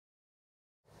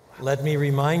Let me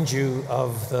remind you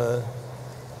of the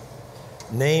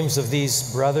names of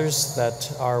these brothers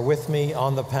that are with me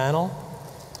on the panel.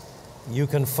 You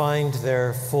can find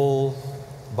their full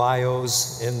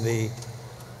bios in the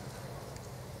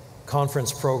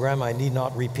conference program. I need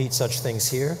not repeat such things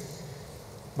here.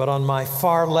 But on my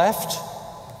far left,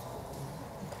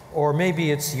 or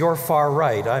maybe it's your far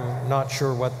right, I'm not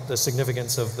sure what the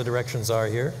significance of the directions are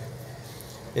here,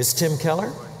 is Tim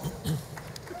Keller.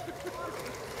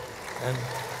 And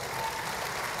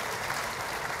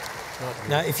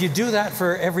now, if you do that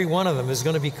for every one of them, there's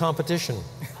going to be competition.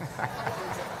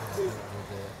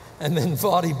 And then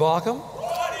Vadi Bakum.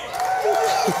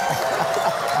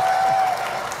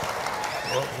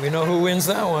 Well, we know who wins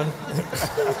that one.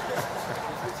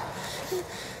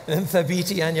 And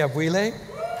Thabiti Anyabwile.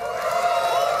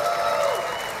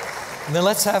 And then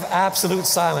let's have absolute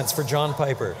silence for John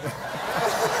Piper.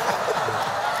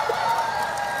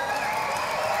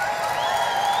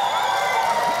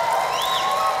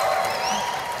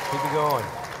 Keep it going.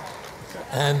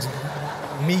 And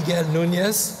Miguel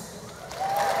Nunez.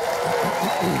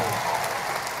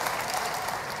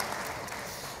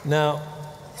 Now,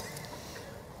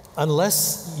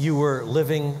 unless you were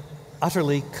living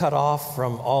utterly cut off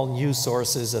from all news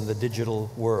sources and the digital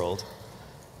world,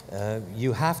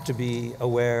 you have to be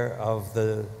aware of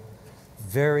the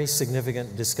very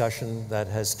significant discussion that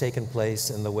has taken place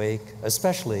in the wake,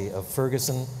 especially of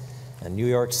Ferguson and New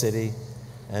York City,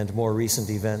 and more recent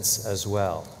events as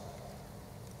well.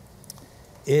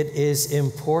 It is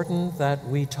important that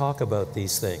we talk about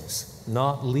these things,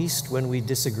 not least when we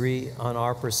disagree on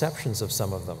our perceptions of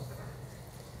some of them.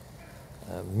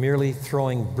 Merely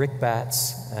throwing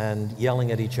brickbats and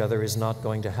yelling at each other is not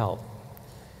going to help.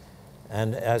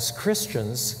 And as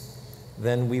Christians,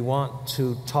 then we want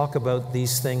to talk about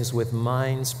these things with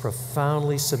minds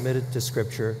profoundly submitted to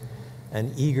Scripture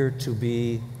and eager to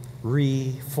be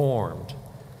reformed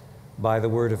by the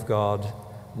Word of God,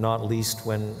 not least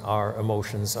when our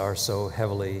emotions are so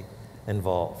heavily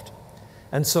involved.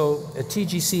 And so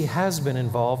TGC has been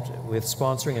involved with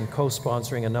sponsoring and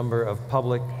co-sponsoring a number of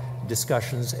public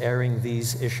discussions airing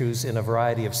these issues in a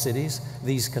variety of cities.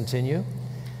 These continue.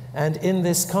 And in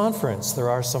this conference, there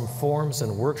are some forums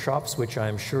and workshops, which I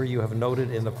am sure you have noted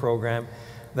in the program,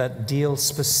 that deal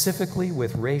specifically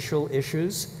with racial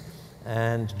issues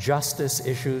and justice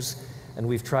issues. And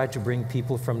we've tried to bring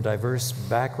people from diverse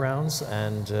backgrounds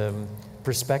and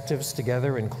perspectives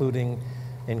together, including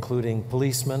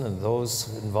policemen and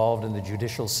those involved in the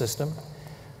judicial system.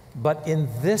 But in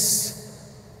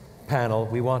this panel,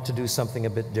 we want to do something a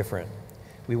bit different.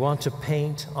 We want to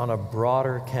paint on a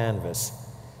broader canvas.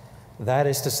 That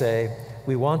is to say,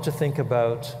 we want to think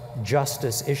about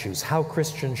justice issues, how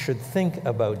Christians should think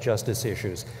about justice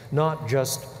issues, not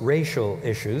just racial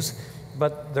issues,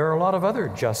 but there are a lot of other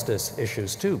justice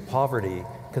issues too: poverty,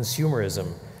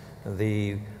 consumerism,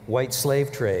 the white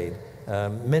slave trade,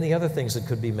 many other things that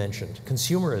could be mentioned,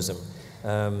 consumerism,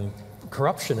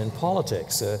 corruption in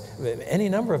politics, any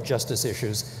number of justice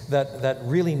issues that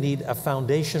really need a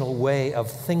foundational way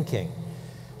of thinking.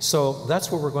 So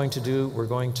that's what we're going to do. We're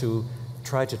going to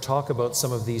try to talk about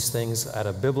some of these things at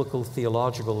a biblical,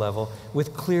 theological level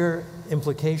with clear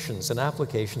implications and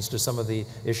applications to some of the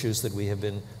issues that we have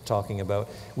been talking about.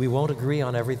 We won't agree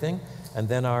on everything, and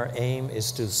then our aim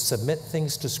is to submit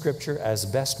things to Scripture as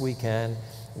best we can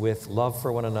with love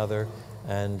for one another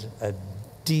and a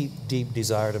deep, deep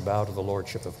desire to bow to the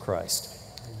Lordship of Christ.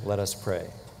 Let us pray.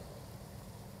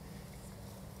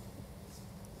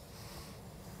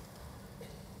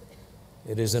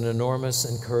 It is an enormous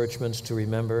encouragement to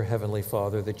remember, Heavenly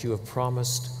Father, that you have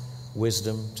promised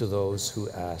wisdom to those who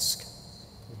ask.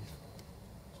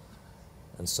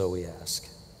 And so we ask.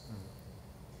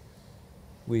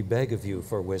 We beg of you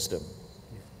for wisdom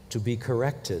to be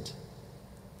corrected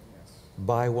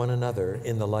by one another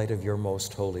in the light of your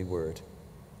most holy word,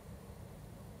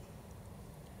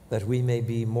 that we may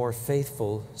be more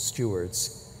faithful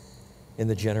stewards in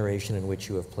the generation in which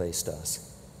you have placed us.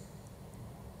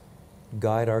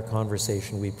 Guide our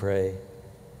conversation, we pray,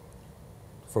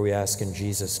 for we ask in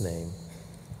Jesus' name.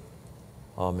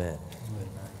 Amen.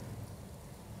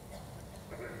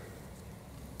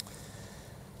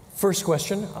 First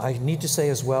question, I need to say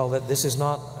as well that this is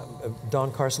not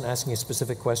Don Carson asking a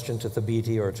specific question to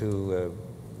Thabiti or to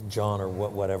John or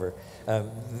whatever.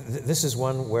 This is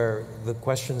one where the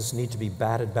questions need to be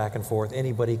batted back and forth.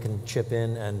 Anybody can chip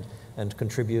in and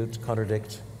contribute,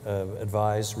 contradict,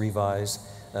 advise, revise.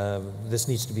 This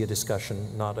needs to be a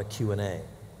discussion, not a Q&A.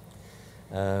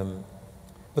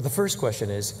 But the first question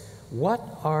is, what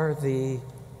are the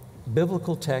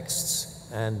biblical texts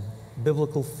and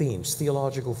biblical themes,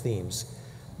 theological themes,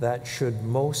 that should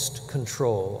most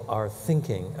control our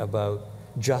thinking about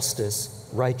justice,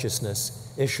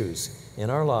 righteousness issues in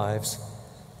our lives,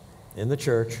 in the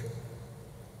church,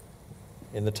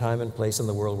 in the time and place in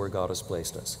the world where God has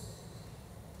placed us.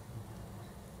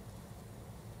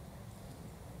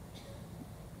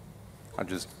 I'm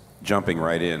just jumping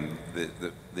right in.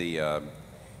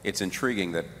 It's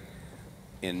intriguing that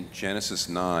in Genesis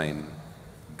 9,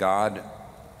 God,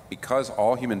 because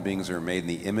all human beings are made in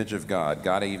the image of God,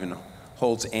 God even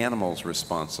holds animals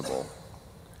responsible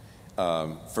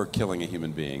for killing a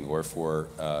human being, or for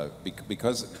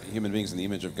because human beings in the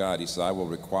image of God, he says, I will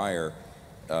require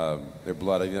their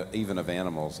blood even of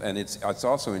animals. And it's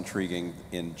also intriguing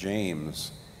in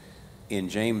James. In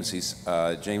James,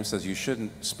 James says you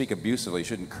shouldn't speak abusively, you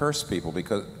shouldn't curse people,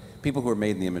 because people who are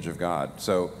made in the image of God.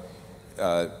 So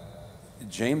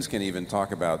James can even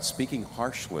talk about speaking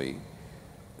harshly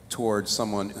towards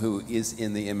someone who is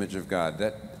in the image of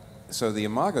God. So the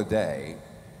Imago Dei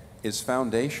is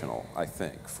foundational, I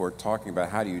think, for talking about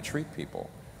how do you treat people.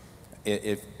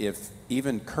 If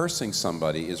even cursing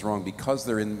somebody is wrong because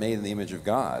they're made in the image of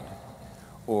God,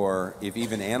 or if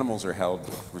even animals are held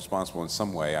responsible in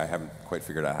some way, I haven't quite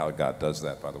figured out how God does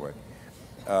that, by the way.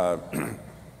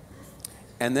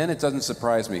 And then it doesn't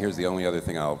surprise me, here's the only other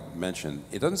thing I'll mention,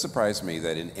 it doesn't surprise me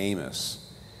that in Amos,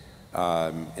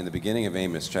 in the beginning of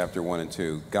Amos, chapter 1 and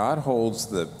 2, God holds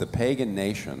the pagan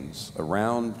nations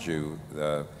around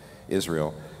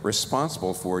Israel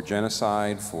responsible for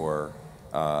genocide, for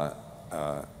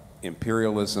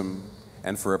imperialism,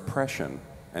 and for oppression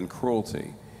and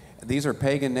cruelty. These are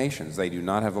pagan nations. They do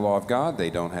not have the law of God. They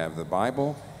don't have the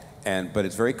Bible. But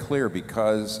it's very clear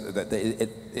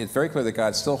it's very clear that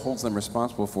God still holds them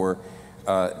responsible for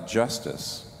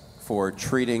justice, for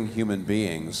treating human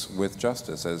beings with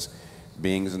justice as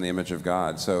beings in the image of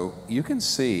God. So you can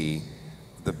see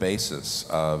the basis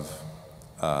of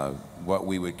what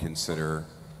we would consider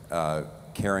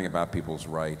caring about people's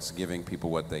rights, giving people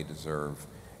what they deserve,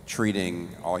 treating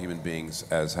all human beings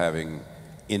as having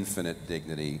infinite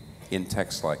dignity in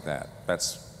texts like that.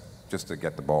 That's just to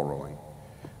get the ball rolling.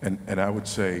 And I would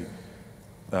say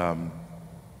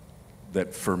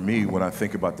that for me, when I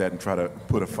think about that and try to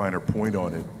put a finer point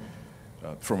on it,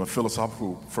 from a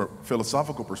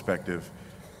philosophical perspective,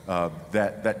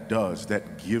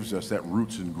 that gives us, that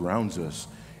roots and grounds us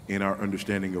in our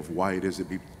understanding of why it is that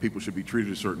people should be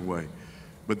treated a certain way.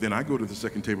 But then I go to the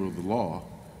second table of the law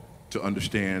to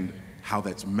understand how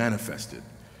that's manifested,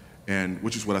 and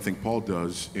which is what I think Paul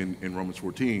does in Romans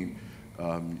 14,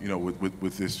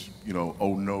 with this,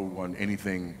 oh no on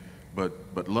anything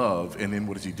but love. And then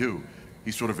what does he do?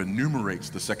 He sort of enumerates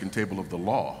the second table of the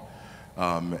law.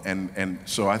 And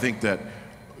so I think that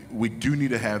we do need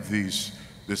to have this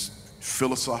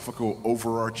philosophical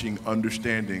overarching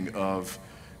understanding of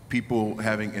people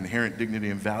having inherent dignity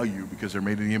and value because they're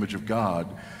made in the image of God.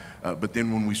 But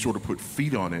then when we sort of put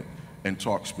feet on it and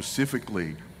talk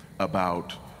specifically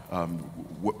about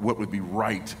what would be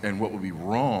right and what would be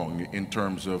wrong in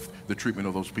terms of the treatment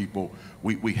of those people,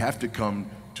 we have to come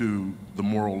to the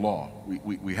moral law.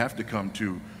 We have to come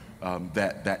to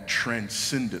that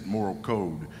transcendent moral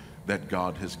code that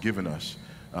God has given us,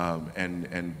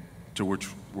 and to which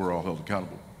we're all held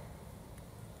accountable.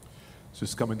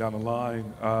 Just coming down the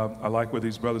line, I like where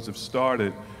these brothers have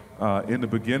started in the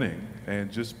beginning,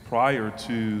 and just prior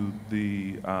to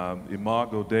the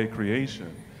Imago Dei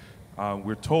creation,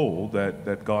 we're told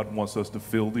that God wants us to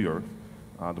fill the earth,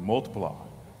 to multiply,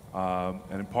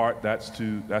 and in part that's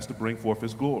to bring forth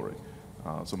His glory.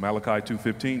 So Malachi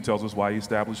 2:15 tells us why He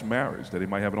established marriage, that He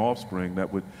might have an offspring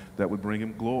that would bring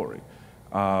Him glory.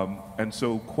 And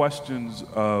so questions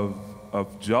of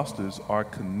justice are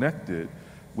connected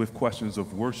with questions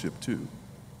of worship too,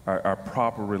 our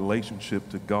proper relationship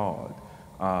to God,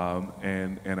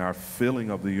 and our filling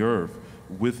of the earth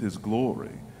with His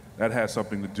glory. That has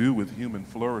something to do with human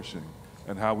flourishing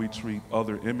and how we treat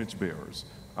other image bearers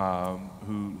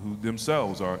who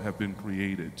themselves have been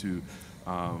created to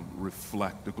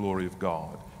reflect the glory of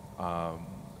God.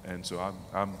 And so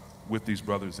I'm with these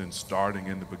brothers in starting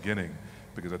in the beginning,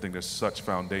 because I think there's such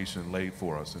foundation laid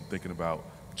for us in thinking about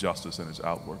justice and its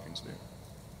outworkings there.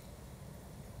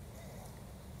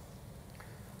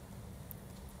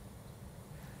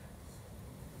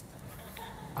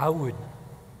 I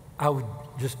would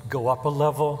just go up a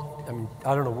level. I mean,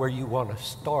 I don't know where you want to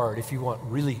start. If you want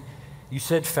really, you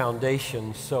said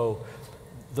foundation, so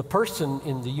the person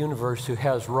in the universe who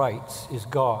has rights is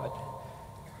God.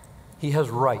 He has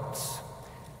rights.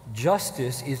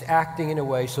 Justice is acting in a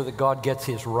way so that God gets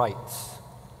His rights.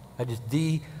 That is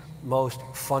the most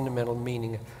fundamental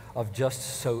meaning of justice.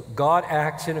 So God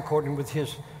acts in accordance with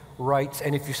his rights.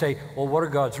 And if you say, well, what are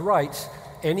God's rights?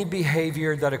 Any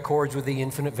behavior that accords with the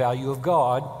infinite value of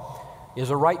God is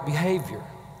a right behavior.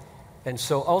 And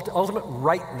so ultimate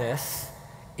rightness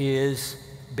is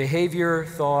behavior,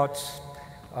 thoughts,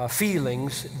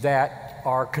 feelings that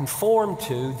are conformed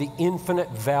to the infinite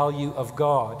value of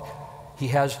God. He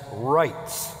has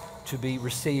rights to be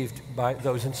received by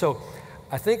those. And so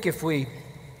I think if we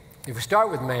start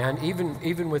with man,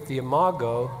 even with the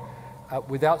imago,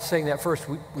 without saying that first,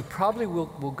 we probably will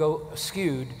go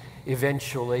skewed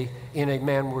eventually in a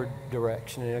manward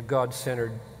direction, in a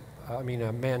God-centered, a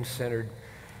man-centered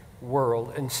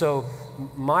world. And so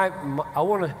I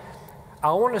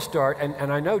want to start,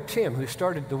 and I know Tim, who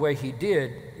started the way he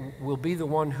did, will be the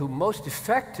one who most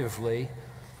effectively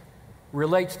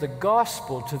relates the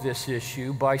gospel to this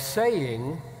issue by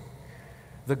saying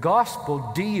the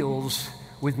gospel deals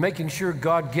with making sure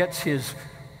God gets his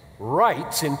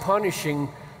rights in punishing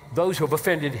those who have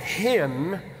offended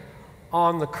him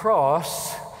on the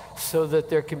cross so that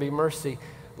there can be mercy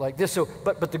like this. So,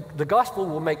 but the gospel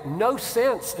will make no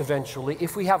sense eventually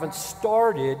if we haven't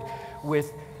started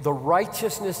with the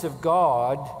righteousness of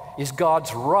God is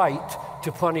God's right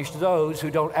to punish those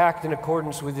who don't act in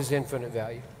accordance with his infinite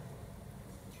value.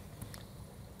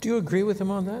 Do you agree with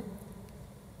him on that?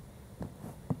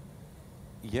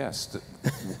 Yes.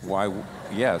 Why?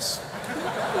 Yes.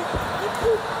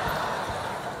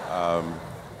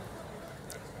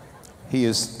 He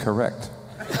is correct.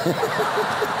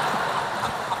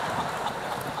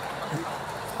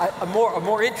 A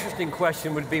more interesting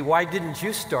question would be, why didn't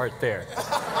you start there?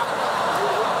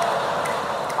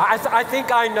 I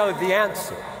think I know the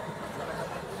answer.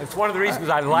 It's one of the reasons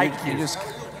I like you.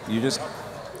 You just.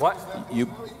 What?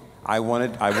 I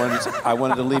wanted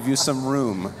to leave you some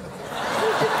room.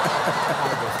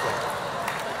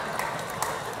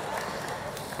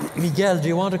 Miguel, do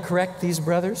you want to correct these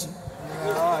brothers?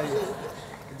 No, I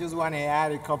just want to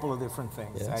add a couple of different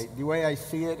things. Yes. The way I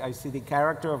see it, I see the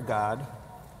character of God,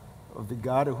 of the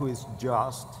God who is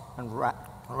just and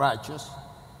righteous,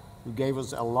 who gave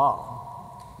us a law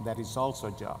that is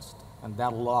also just, and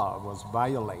that law was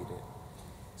violated.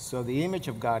 So the image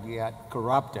of God got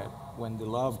corrupted when the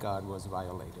law of God was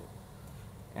violated.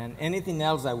 And anything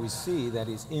else that we see that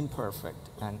is imperfect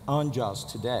and unjust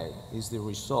today is the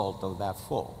result of that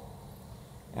fall.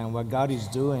 And what God is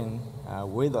doing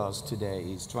with us today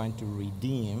is trying to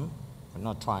redeeming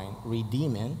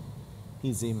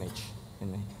his image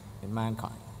in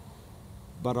mankind.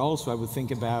 But also I would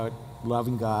think about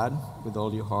loving God with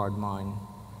all your heart, mind,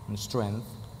 and strength.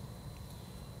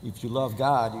 If you love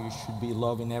God, you should be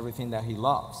loving everything that he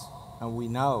loves. And we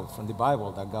know from the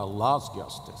Bible that God loves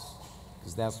justice,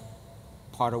 because that's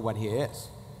part of what he is.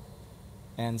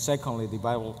 And secondly, the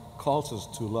Bible calls us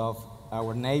to love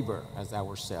our neighbor as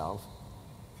ourselves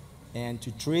and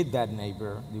to treat that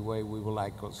neighbor the way we would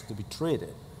like us to be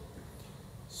treated.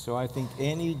 So I think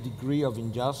any degree of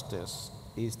injustice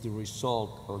is the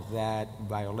result of that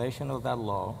violation of that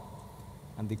law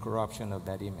and the corruption of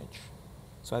that image.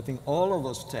 So I think all of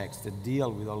those texts that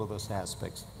deal with all of those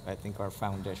aspects, I think, are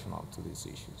foundational to these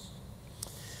issues.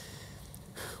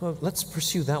 Well, let's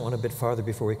pursue that one a bit farther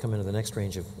before we come into the next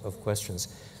range of questions.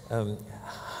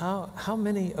 How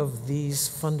many of these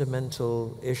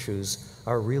fundamental issues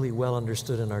are really well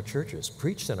understood in our churches,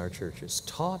 preached in our churches,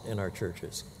 taught in our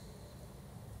churches?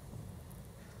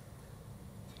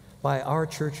 By our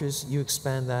churches, you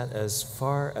expand that as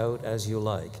far out as you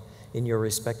like in your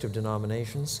respective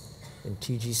denominations, in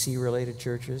TGC-related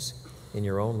churches, in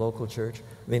your own local church.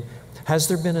 I mean, has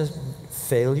there been a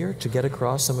failure to get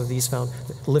across some of these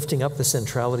lifting up the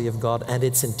centrality of God and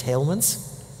its entailments?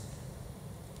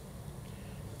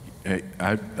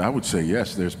 I would say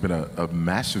yes, there's been a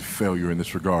massive failure in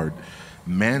this regard.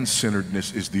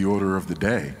 Man-centeredness is the order of the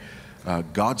day.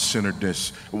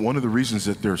 God-centeredness, one of the reasons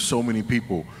that there are so many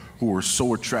people who are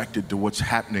so attracted to what's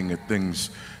happening at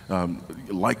things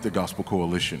like the Gospel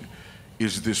Coalition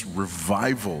is this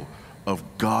revival of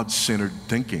God-centered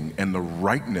thinking and the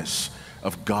rightness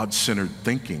of God-centered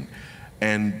thinking.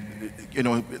 And, you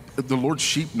know, the Lord's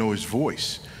sheep know his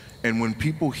voice. And when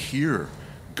people hear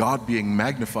God being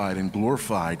magnified and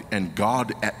glorified and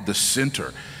God at the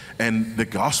center and the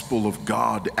gospel of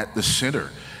God at the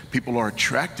center, people are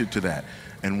attracted to that.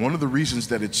 And one of the reasons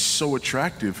that it's so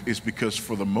attractive is because,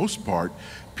 for the most part,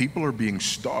 people are being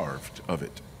starved of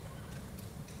it.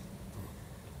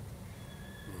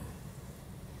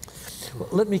 Well,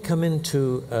 let me come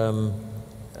into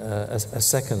a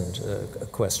second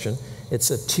question.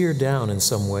 It's a tear down in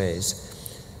some ways.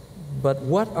 But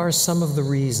what are some of the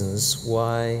reasons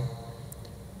why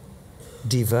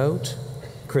devout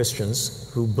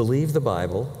Christians who believe the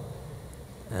Bible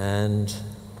and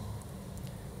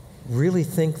really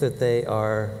think that they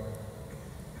are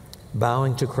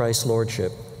bowing to Christ's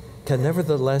lordship can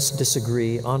nevertheless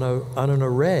disagree on an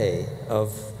array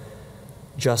of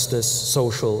justice,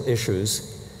 social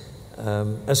issues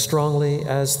as strongly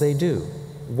as they do.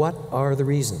 What are the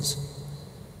reasons?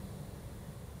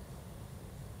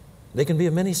 They can be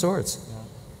of many sorts.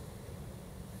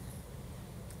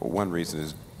 Well, one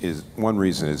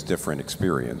reason is different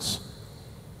experience.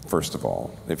 First of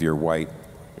all, if you're white,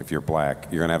 if you're black,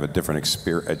 you're going to have a different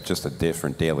experience, just a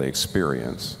different daily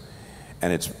experience.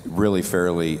 And it's really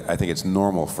I think it's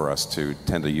normal for us to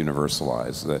tend to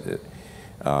universalize that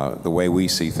the way we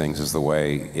see things is the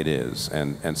way it is.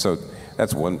 And so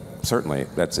that's certainly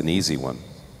that's an easy one.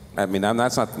 I mean,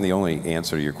 that's not the only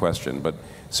answer to your question, but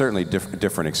certainly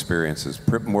different experiences.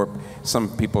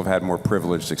 Some people have had more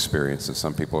privileged experiences.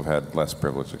 Some people have had less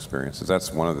privileged experiences.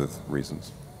 That's one of the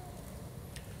reasons.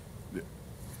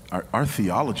 Our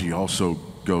theology also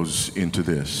goes into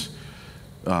this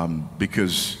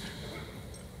because,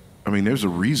 I mean, there's a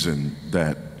reason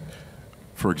that,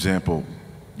 for example,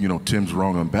 Tim's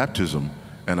wrong on baptism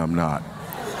and I'm not.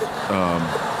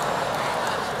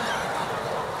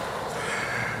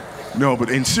 No, but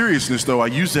in seriousness, though, I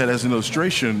use that as an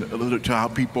illustration to how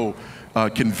people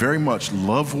can very much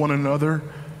love one another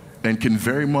and can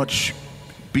very much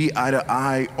be eye to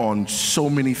eye on so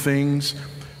many things,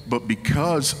 but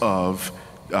because of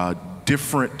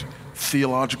different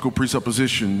theological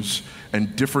presuppositions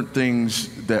and different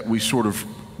things that we sort of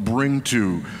bring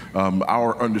to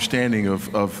our understanding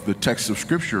of the text of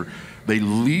Scripture, they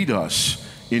lead us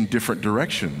in different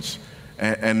directions.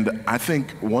 And I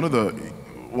think one of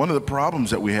the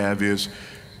problems that we have is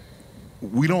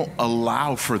we don't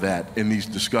allow for that in these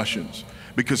discussions.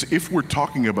 Because if we're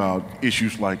talking about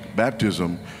issues like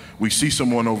baptism, we see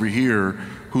someone over here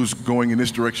who's going in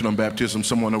this direction on baptism,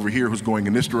 someone over here who's going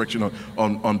in this direction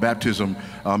on baptism,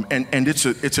 and it's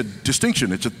a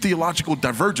distinction, it's a theological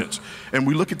divergence. And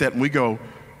we look at that and we go,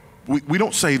 we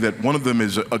don't say that one of them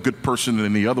is a good person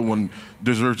and the other one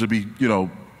deserves to be,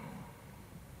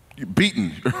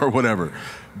 beaten or whatever.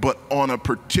 But on a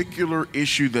particular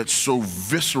issue that's so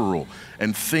visceral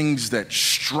and things that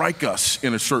strike us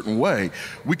in a certain way,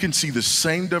 we can see the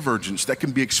same divergence that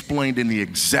can be explained in the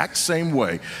exact same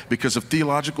way because of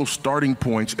theological starting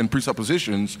points and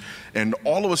presuppositions. And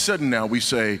all of a sudden now we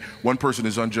say one person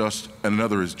is unjust and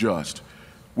another is just,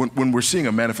 when we're seeing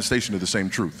a manifestation of the same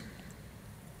truth.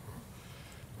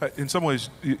 In some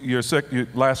ways, your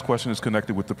last question is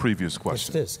connected with the previous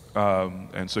question. Yes, it is.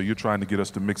 And so you're trying to get us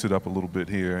to mix it up a little bit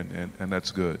here, and that's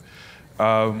good.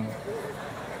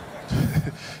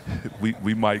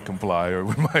 We might comply or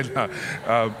we might not.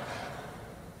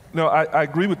 No, I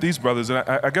agree with these brothers, and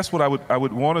I guess what I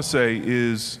would want to say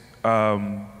is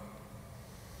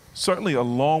certainly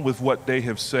along with what they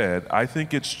have said, I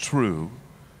think it's true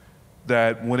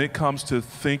that when it comes to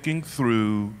thinking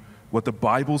through what the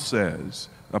Bible says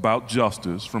about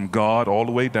justice, from God all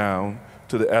the way down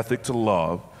to the ethic to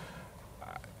love,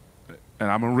 and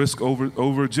I'm going to risk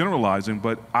over generalizing,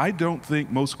 but I don't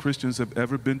think most Christians have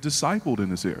ever been discipled in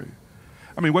this area.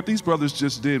 I mean, what these brothers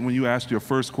just did when you asked your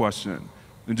first question,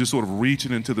 and just sort of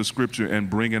reaching into the Scripture and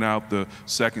bringing out the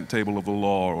second table of the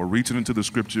law, or reaching into the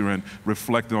Scripture and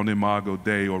reflecting on Imago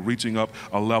Dei, or reaching up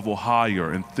a level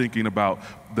higher and thinking about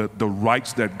the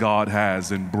rights that God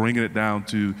has and bringing it down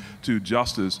to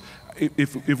justice.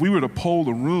 If we were to poll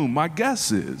the room, my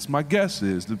guess is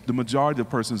the majority of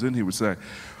persons in here would say,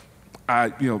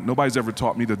 nobody's ever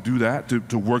taught me to do that,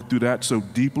 to work through that so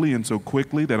deeply and so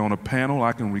quickly that on a panel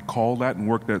I can recall that and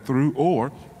work that through,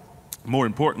 or more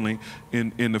importantly,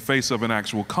 in the face of an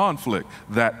actual conflict,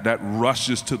 that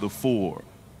rushes to the fore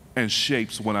and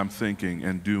shapes what I'm thinking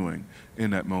and doing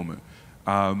in that moment.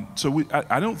 So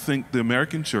I don't think the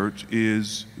American church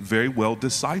is very well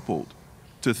discipled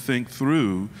to think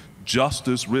through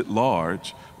justice writ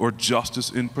large or justice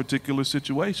in particular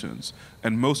situations.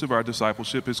 And most of our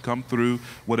discipleship has come through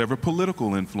whatever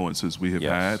political influences we have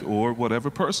had or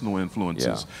whatever personal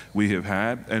influences we have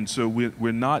had. And so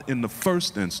we're not in the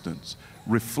first instance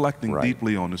reflecting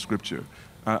deeply on the Scripture.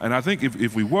 And I think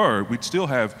if we were, we'd still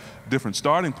have different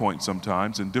starting points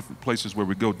sometimes and different places where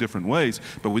we go different ways,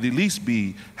 but we'd at least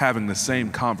be having the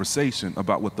same conversation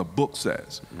about what the book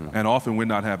says. And often we're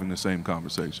not having the same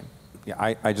conversation.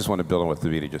 Yeah, I just want to build on what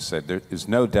Davida just said. There is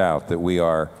no doubt that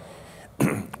we're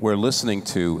listening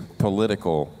to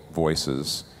political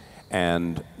voices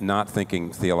and not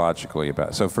thinking theologically about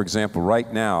it. So, for example,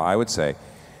 right now, I would say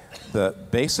The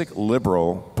basic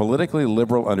liberal, politically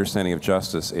liberal understanding of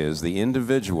justice is the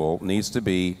individual needs to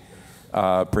be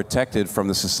protected from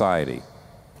the society.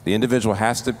 The individual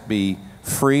has to be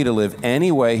free to live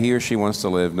any way he or she wants to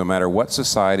live, no matter what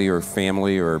society or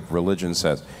family or religion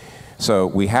says. So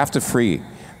we have to free.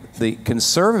 The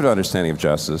conservative understanding of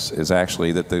justice is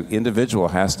actually that the individual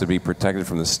has to be protected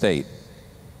from the state,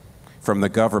 from the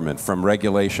government, from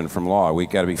regulation, from law. We've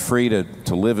got to be free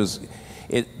to live as...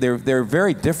 They're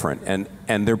very different,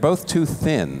 and they're both too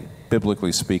thin,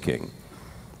 biblically speaking.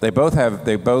 They both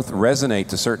resonate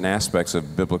to certain aspects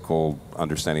of biblical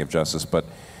understanding of justice, but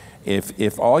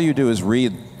if all you do is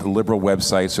read the liberal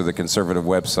websites or the conservative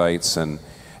websites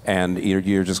and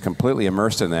you're just completely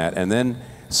immersed in that, and then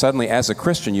suddenly as a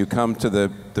Christian you come to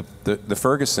the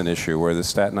Ferguson issue or the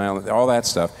Staten Island, all that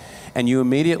stuff, and you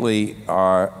immediately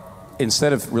are,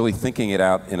 instead of really thinking it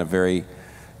out in a very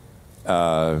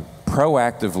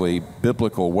proactively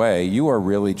biblical way, you are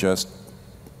really just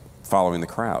following the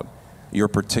crowd, your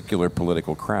particular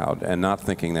political crowd, and not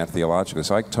thinking that theologically.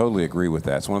 So I totally agree with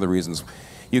that. It's one of the reasons.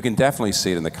 You can definitely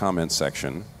see it in the comments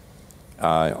section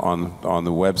on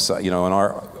the website. You know,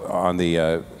 on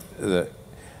the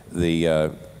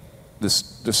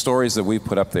stories that we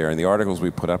put up there and the articles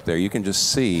we put up there. You can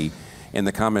just see in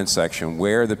the comments section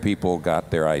where the people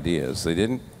got their ideas. They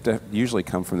didn't usually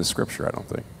come from the scripture, I don't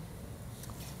think.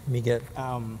 The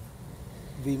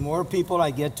more people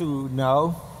I get to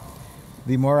know,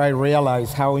 the more I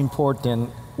realize how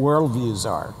important worldviews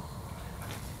are.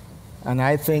 And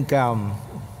I think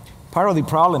part of the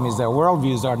problem is that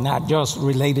worldviews are not just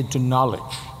related to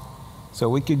knowledge. So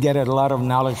we could get a lot of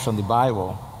knowledge from the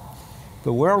Bible.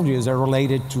 The worldviews are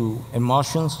related to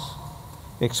emotions,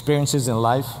 experiences in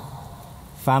life,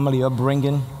 family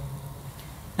upbringing,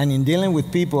 and in dealing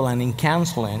with people and in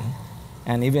counseling,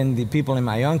 and even the people in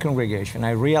my own congregation,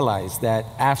 I realized that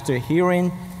after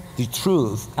hearing the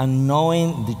truth and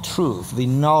knowing the truth, the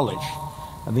knowledge,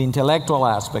 the intellectual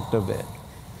aspect of it,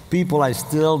 people are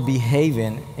still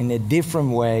behaving in a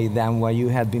different way than what you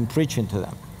had been preaching to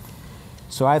them.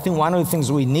 So I think one of the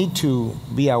things we need to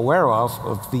be aware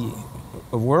of the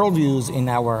worldviews in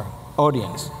our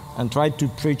audience and try to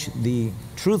preach the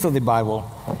truth of the Bible,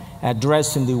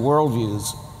 addressing the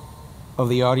worldviews of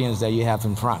the audience that you have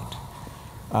in front.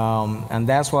 And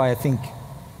that's why I think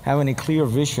having a clear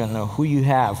vision of who you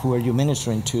have, who are you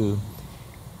ministering to,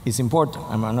 is important,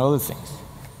 among other things.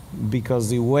 Because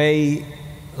the way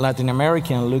Latin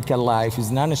Americans look at life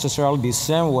is not necessarily the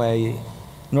same way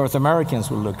North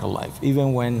Americans will look at life,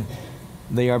 even when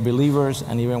they are believers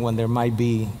and even when they might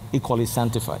be equally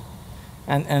sanctified.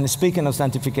 And speaking of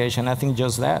sanctification, I think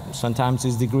just that. Sometimes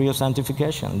it's degree of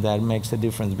sanctification that makes a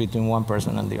difference between one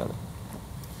person and the other.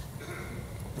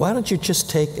 Why don't you just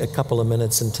take a couple of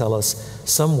minutes and tell us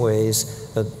some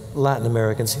ways that Latin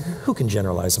Americans, who can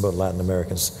generalize about Latin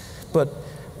Americans, but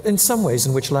in some ways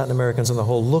in which Latin Americans on the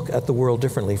whole look at the world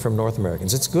differently from North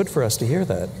Americans. It's good for us to hear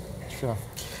that. Sure.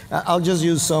 I'll just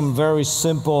use some very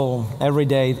simple,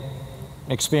 everyday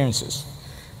experiences.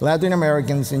 Latin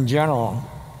Americans in general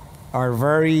are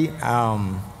very,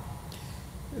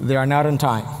 they are not on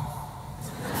time.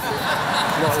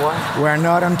 We're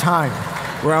not on time.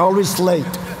 We're always late.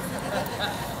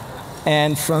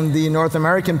 And from the North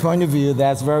American point of view,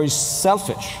 that's very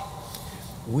selfish.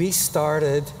 We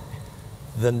started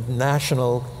the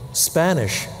National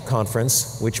Spanish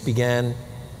Conference, which began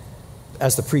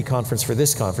as the pre-conference for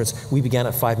this conference. We began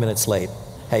at 5 minutes late.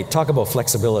 Hey, talk about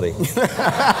flexibility.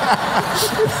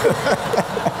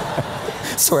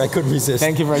 Sorry, I couldn't resist.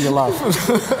 Thank you for your love.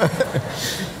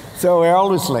 So we're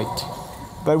always late.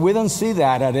 But we don't see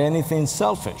that as anything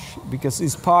selfish because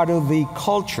it's part of the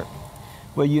culture.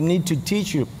 But you need to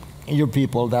teach your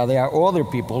people that there are other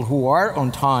people who are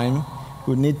on time,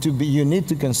 who need to be, you need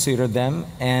to consider them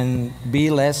and be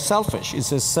less selfish.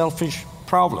 It's a selfish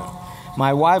problem.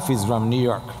 My wife is from New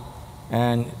York,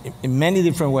 and in many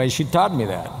different ways she taught me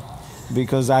that.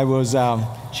 Because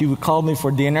she would call me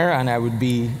for dinner and I would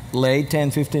be late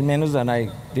 10, 15 minutes and I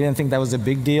didn't think that was a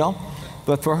big deal.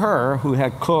 But for her, who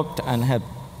had cooked and had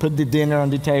put the dinner on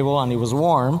the table and it was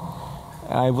warm,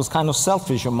 it was kind of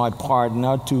selfish on my part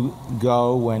not to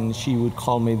go when she would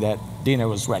call me that dinner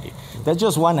was ready. That's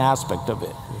just one aspect of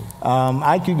it.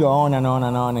 I could go on and on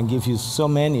and on and give you so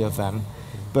many of them.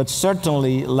 But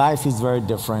certainly, life is very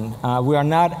different. We are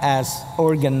not as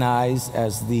organized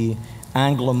as the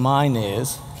Anglo mind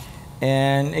is.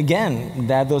 And again,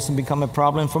 that doesn't become a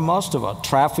problem for most of us.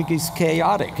 Traffic is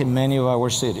chaotic in many of our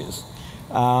cities.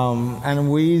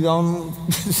 And we don't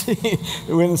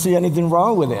see anything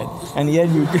wrong with it. And yet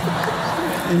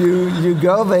you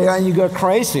go there and you go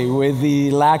crazy with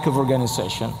the lack of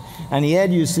organization. And yet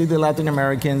you see the Latin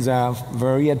Americans are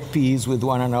very at peace with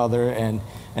one another and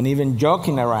even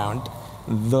joking around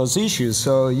those issues.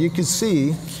 So you could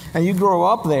see, and you grow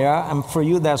up there, and for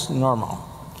you that's normal.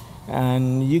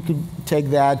 And you could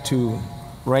take that to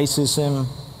racism,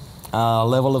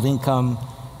 level of income,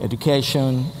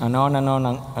 education, and on and on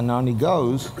and on it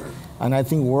goes. And I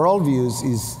think worldviews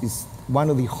is one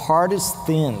of the hardest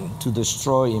things to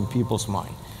destroy in people's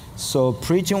mind. So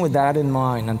preaching with that in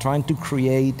mind and trying to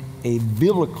create a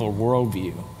biblical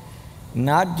worldview,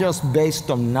 not just based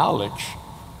on knowledge,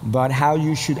 but how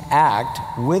you should act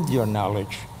with your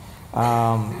knowledge.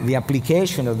 The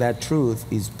application of that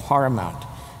truth is paramount.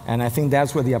 And I think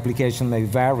that's where the application may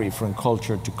vary from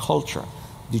culture to culture.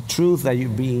 The truth that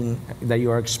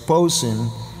you are exposing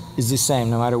is the same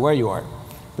no matter where you are,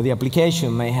 but the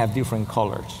application may have different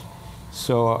colors.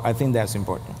 So I think that's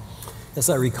important. Yes,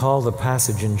 I recall the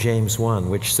passage in James 1,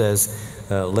 which says,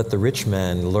 let the rich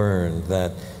man learn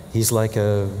that he's like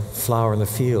a flower in the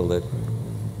field that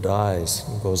dies,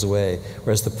 goes away,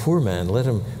 whereas the poor man, let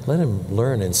him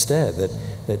learn instead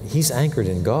that he's anchored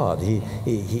in God.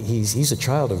 He's a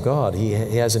child of God. He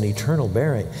has an eternal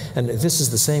bearing. And this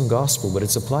is the same gospel, but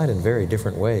it's applied in very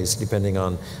different ways depending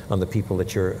on the people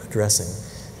that you're addressing.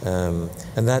 And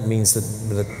that means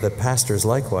that pastors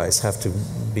likewise have to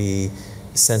be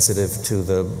sensitive to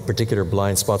the particular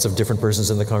blind spots of different persons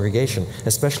in the congregation,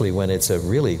 especially when it's a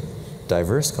really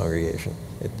diverse congregation.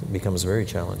 It becomes very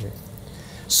challenging.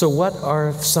 So what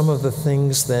are some of the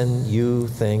things then you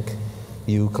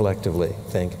collectively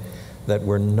think, that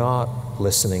we're not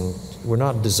listening, we're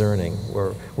not discerning,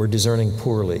 or we're discerning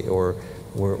poorly, or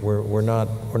we're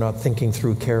not thinking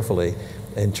through carefully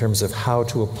in terms of how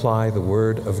to apply the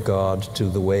Word of God to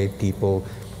the way people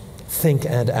think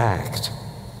and act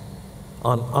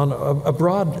on a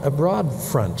broad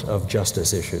front of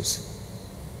justice issues?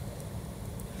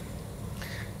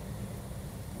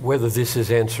 Whether this is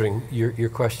answering your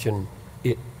question,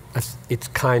 it's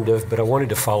kind of, but I wanted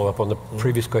to follow up on the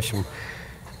previous question,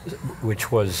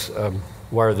 which was,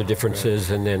 why are the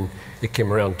differences? And then it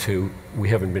came around to, we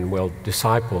haven't been well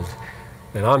discipled.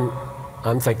 And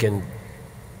I'm thinking,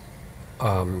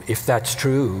 if that's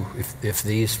true, if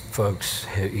these folks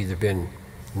have either been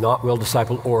not well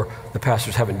discipled or the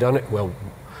pastors haven't done it well,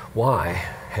 why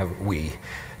haven't we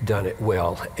done it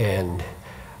well? And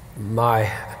my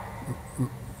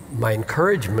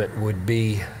encouragement would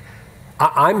be,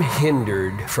 I'm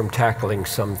hindered from tackling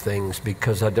some things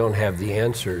because I don't have the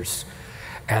answers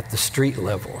at the street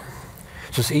level.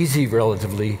 So it's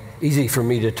relatively easy for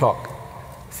me to talk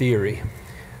theory.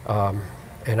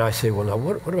 And I say, well, now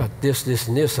what about this,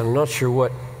 and this? I'm not sure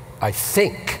what I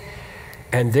think.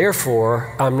 And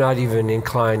therefore, I'm not even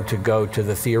inclined to go to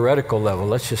the theoretical level.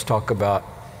 Let's just talk about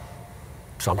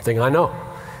something I know.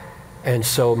 And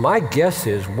so my guess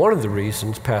is one of the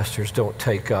reasons pastors don't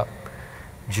take up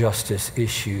justice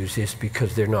issues is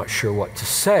because they're not sure what to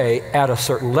say at a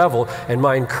certain level. And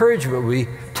my encouragement would be,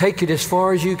 take it as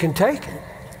far as you can take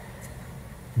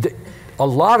it. A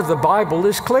lot of the Bible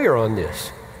is clear on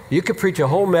this. You could preach a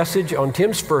whole message on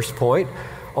Tim's first point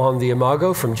on the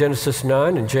imago from Genesis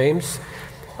 9 and James,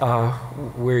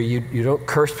 where you don't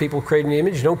curse people creating the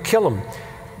image, you don't kill them.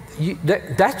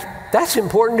 That's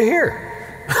important to hear.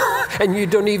 And you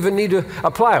don't even need to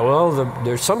apply it. Well,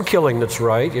 there's some killing that's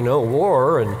right,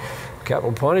 war and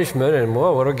capital punishment, and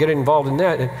what do I get involved in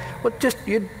that?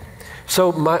 And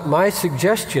so my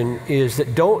suggestion is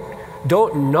that don't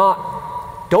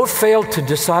fail to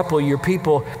disciple your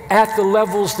people at the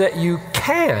levels that you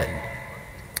can.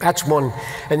 That's one.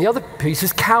 And the other piece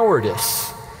is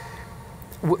cowardice.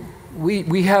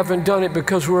 We haven't done it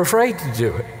because we're afraid to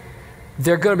do it.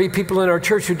 There are going to be people in our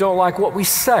church who don't like what we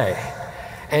say,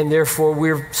 and therefore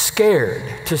we're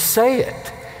scared to say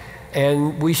it.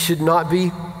 And we should not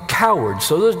be cowards.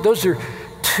 So those are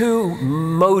two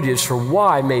motives for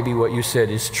why maybe what you said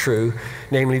is true,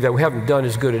 namely that we haven't done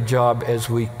as good a job as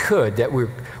we could, that we're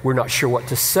not sure what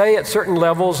to say at certain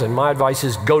levels, and my advice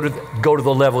is go to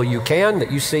the level you can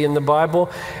that you see in the Bible.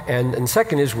 And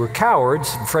second is we're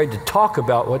cowards, afraid to talk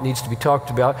about what needs to be talked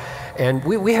about, and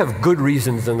we have good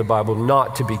reasons in the Bible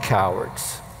not to be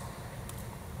cowards.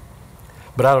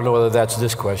 But I don't know whether that's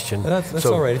this question. That's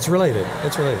all right. It's related.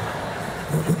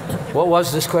 What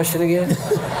was this question again?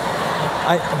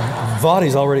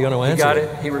 Vadi's already going to answer. You got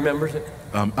it? He remembers it?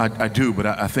 I do, but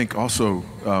I think also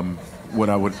what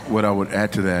I would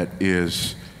add to that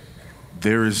is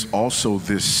there is also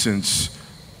this sense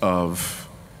of,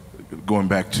 going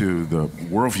back to the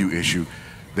worldview issue,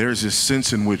 there's this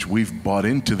sense in which we've bought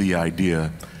into the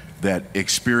idea that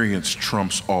experience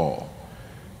trumps all.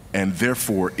 And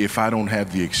therefore, if I don't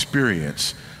have the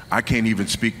experience, I can't even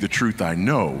speak the truth I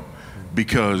know,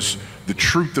 because the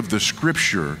truth of the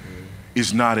scripture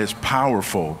is not as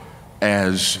powerful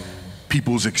as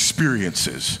people's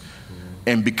experiences.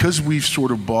 And because we've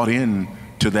sort of bought in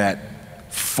to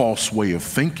that false way of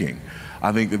thinking,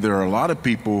 I think that there are a lot of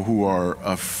people who are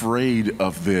afraid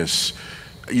of this,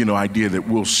 idea that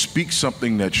we'll speak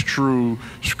something that's true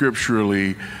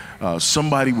scripturally.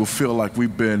 Somebody will feel like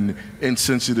we've been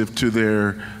insensitive to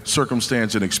their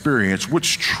circumstance and experience,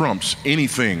 which trumps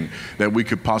anything that we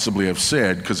could possibly have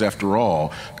said, because after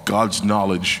all, God's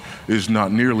knowledge is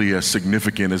not nearly as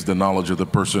significant as the knowledge of the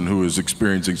person who is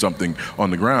experiencing something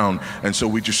on the ground. And so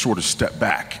we just sort of step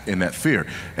back in that fear.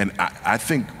 And I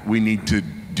think we need to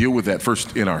deal with that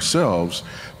first in ourselves,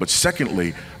 but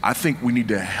secondly, I think we need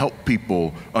to help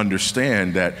people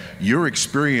understand that your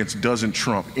experience doesn't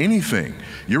trump anything.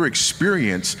 Your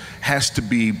experience has to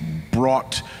be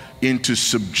brought into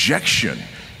subjection.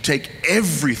 Take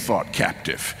every thought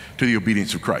captive to the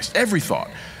obedience of Christ, every thought.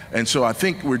 And so I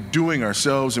think we're doing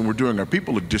ourselves and we're doing our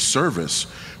people a disservice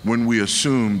when we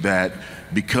assume that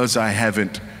because I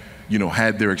haven't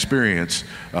had their experience,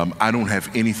 I don't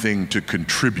have anything to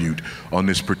contribute on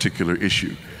this particular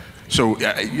issue. So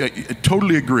I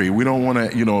totally agree. We don't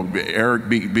want to,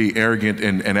 be arrogant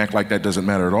and act like that doesn't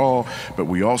matter at all. But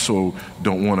we also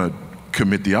don't want to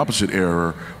commit the opposite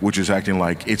error, which is acting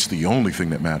like it's the only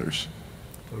thing that matters.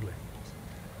 Totally.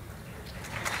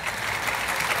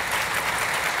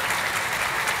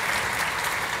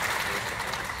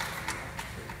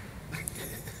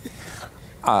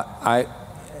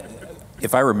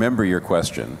 If I remember your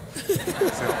question.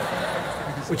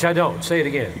 Which I don't. Say it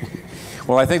again.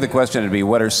 Well, I think the question would be,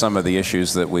 what are some of the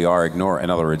issues that we are ignoring? In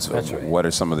other words, That's right. What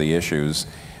are some of the issues,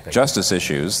 justice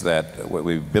issues,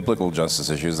 biblical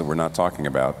justice issues that we're not talking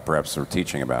about, perhaps we're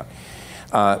teaching about?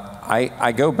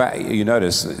 I go back, you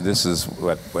notice this is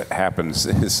what happens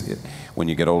is when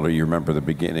you get older, you remember the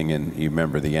beginning and you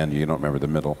remember the end, you don't remember the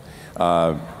middle.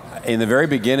 In the very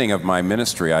beginning of my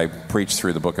ministry, I preached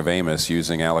through the book of Amos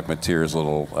using Alec Mateer's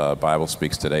little Bible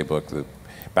Speaks Today book,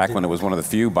 back when it was one of the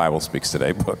few Bible Speaks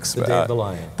Today books. The Day of the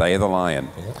Lion. Day of the Lion.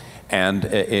 Yep. And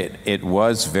it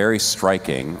was very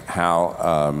striking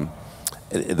how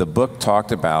the book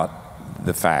talked about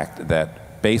the fact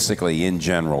that basically, in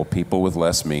general, people with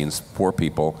less means, poor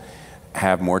people,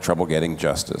 have more trouble getting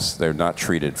justice. They're not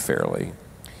treated fairly.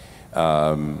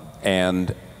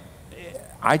 And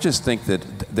I just think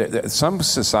that some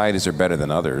societies are better than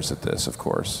others at this, of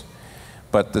course.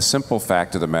 But the simple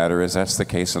fact of the matter is that's the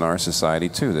case in our society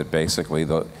too, that basically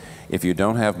if you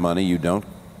don't have money, you don't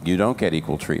get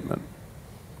equal treatment.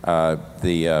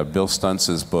 Bill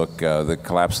Stuntz's book, The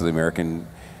Collapse of American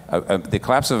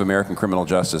Criminal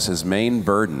Justice, his main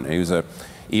burden, he was an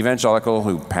evangelical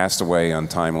who passed away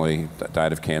untimely,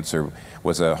 died of cancer,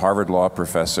 was a Harvard law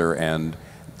professor and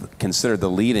considered the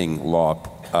leading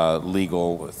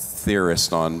legal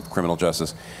theorist on criminal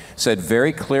justice, said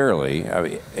very clearly,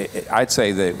 I'd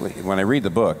say that when I read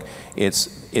the book,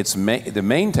 the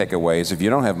main takeaway is if you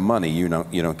don't have money, you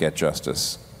don't get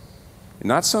justice.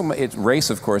 Not so much. Race,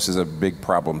 of course, is a big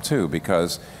problem too,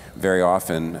 because very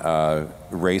often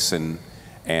race and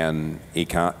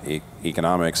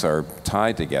economics are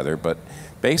tied together. But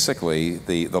basically,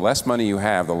 the less money you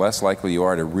have, the less likely you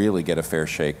are to really get a fair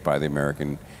shake by the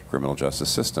American criminal justice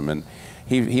system. And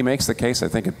he makes the case. I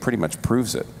think it pretty much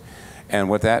proves it. And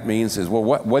what that means is, well,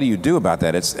 what do you do about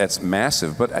that? It's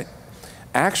massive. But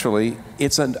actually,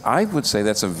 I would say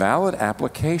that's a valid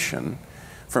application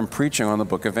from preaching on the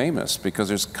book of Amos, because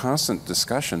there's constant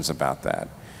discussions about that,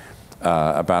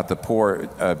 about the poor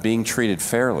being treated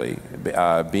fairly,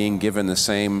 being given the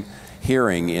same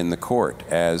hearing in the court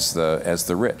as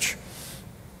the rich.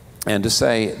 And to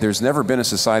say there's never been a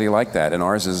society like that, and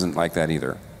ours isn't like that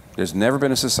either. There's never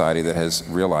been a society that has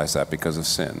realized that because of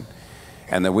sin.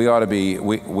 And that we ought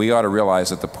to realize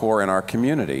that the poor in our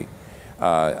community,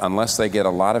 unless they get a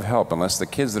lot of help, unless the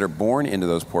kids that are born into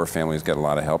those poor families get a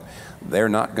lot of help, they're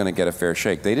not going to get a fair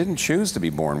shake. They didn't choose to be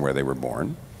born where they were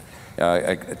born.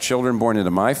 Children born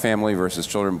into my family versus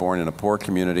children born in a poor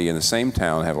community in the same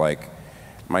town have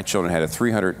my children had a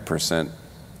 300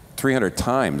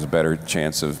 times better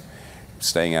chance of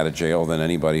staying out of jail than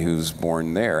anybody who's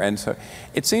born there. And so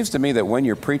it seems to me that when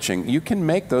you're preaching, you can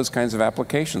make those kinds of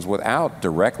applications without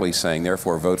directly saying,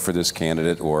 therefore, vote for this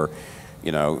candidate, or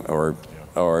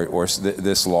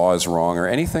this law is wrong, or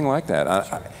anything like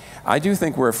that. I do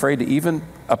think we're afraid to even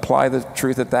apply the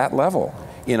truth at that level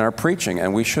in our preaching,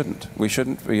 and we shouldn't. We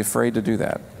shouldn't be afraid to do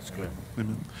that. That's good.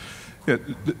 Amen. Yeah,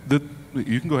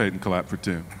 you can go ahead and clap for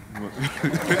Tim.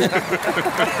 It's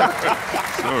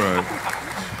all right.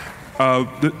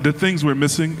 The things we're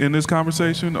missing in this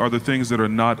conversation are the things that are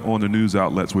not on the news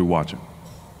outlets we're watching.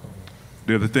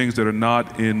 They're the things that are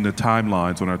not in the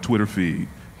timelines on our Twitter feed,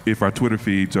 if our Twitter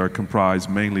feeds are comprised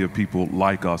mainly of people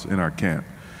like us in our camp.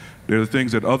 They're the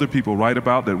things that other people write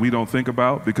about that we don't think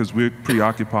about because we're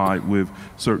preoccupied with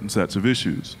certain sets of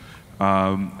issues.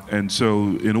 And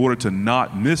so in order to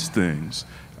not miss things,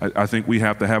 I think we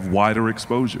have to have wider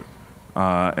exposure.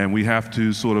 And we have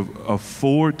to sort of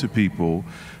afford to people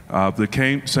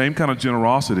the same kind of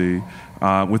generosity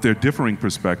with their differing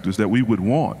perspectives that we would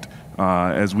want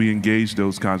as we engage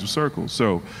those kinds of circles.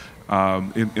 So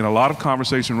in a lot of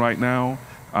conversation right now,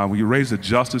 when you raise the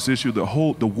justice issue,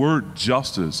 the word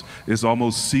justice is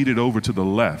almost seated over to the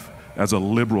left as a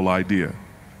liberal idea.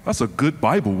 That's a good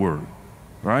Bible word,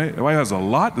 right? Everybody has a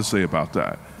lot to say about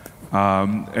that.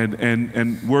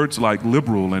 And words like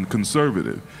liberal and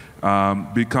conservative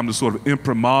become the sort of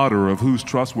imprimatur of who's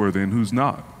trustworthy and who's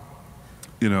not.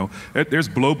 You know, there's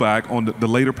blowback on the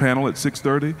later panel at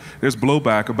 6:30. There's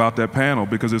blowback about that panel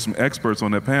because there's some experts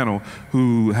on that panel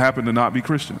who happen to not be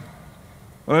Christian.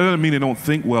 Well, that doesn't mean they don't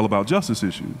think well about justice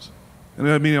issues. And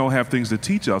that doesn't mean they don't have things to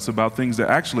teach us about things that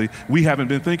actually we haven't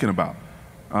been thinking about.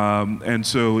 And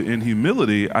so in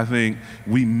humility, I think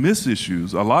we miss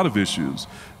issues, a lot of issues,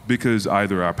 because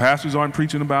either our pastors aren't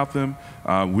preaching about them,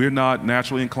 we're not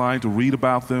naturally inclined to read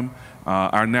about them,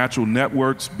 our natural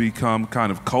networks become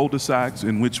kind of cul-de-sacs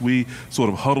in which we sort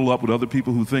of huddle up with other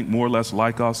people who think more or less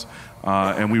like us,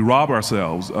 and we rob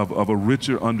ourselves of a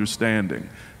richer understanding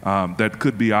that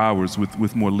could be ours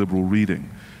with more liberal reading.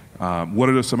 What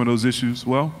are some of those issues?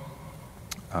 Well,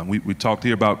 we talked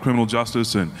here about criminal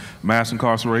justice and mass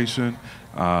incarceration.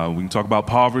 We can talk about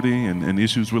poverty and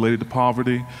issues related to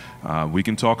poverty. We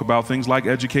can talk about things like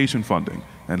education funding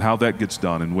and how that gets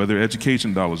done and whether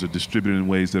education dollars are distributed in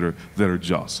ways that are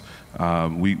just.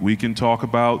 We can talk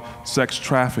about sex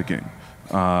trafficking.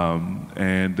 I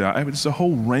mean, it's a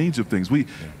whole range of things.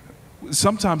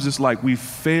 Sometimes it's like we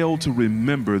fail to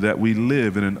remember that we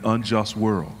live in an unjust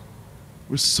world.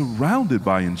 We're surrounded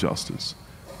by injustice.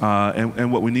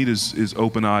 And what we need is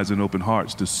open eyes and open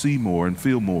hearts to see more and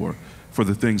feel more for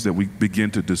the things that we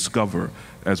begin to discover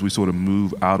as we sort of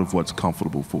move out of what's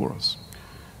comfortable for us.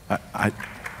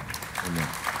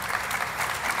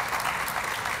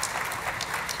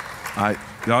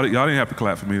 Y'all didn't have to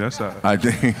clap for me. That's not. I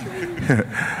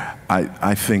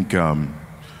think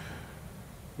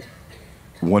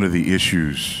one of the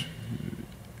issues,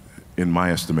 in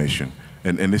my estimation,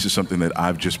 and this is something that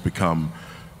I've just become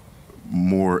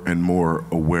more and more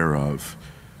aware of,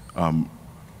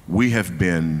 we have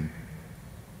been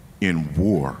in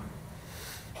war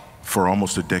for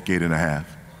almost a decade and a half.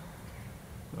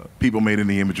 People made in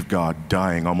the image of God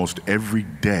dying almost every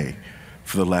day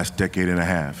for the last decade and a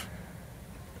half.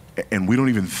 And we don't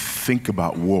even think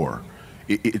about war.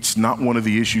 It's not one of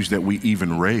the issues that we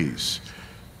even raise.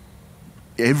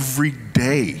 Every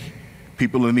day,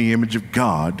 people in the image of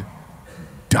God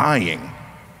dying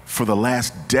for the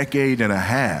last decade and a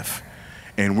half.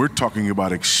 And we're talking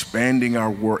about expanding our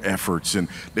war efforts, and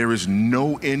there is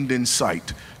no end in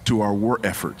sight to our war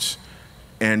efforts.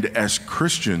 And as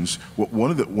Christians, one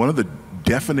of the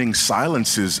deafening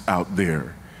silences out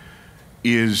there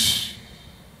is,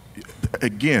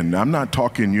 again, I'm not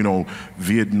talking,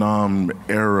 Vietnam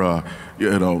era,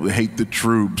 hate the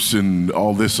troops and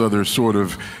all this other sort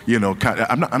of,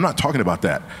 I'm not talking about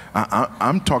that.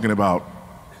 I'm talking about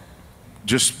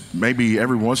just maybe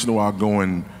every once in a while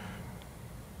going,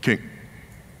 can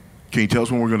you tell us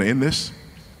when we're going to end this?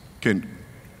 Do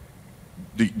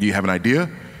you have an idea?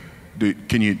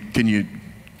 Can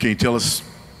you tell us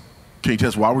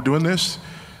why we're doing this?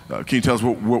 Can you tell us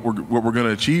what we're going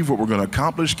to achieve, what we're going to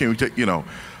accomplish? Can we take,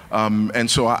 and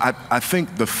so I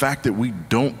think the fact that we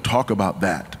don't talk about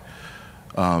that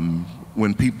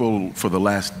when people for the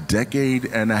last decade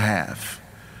and a half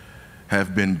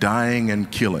have been dying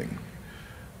and killing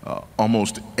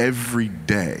almost every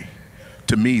day,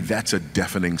 to me, that's a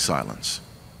deafening silence.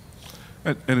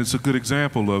 And it's a good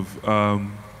example of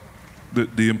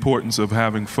the importance of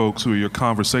having folks who are your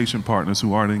conversation partners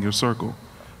who aren't in your circle.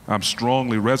 I'm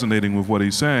strongly resonating with what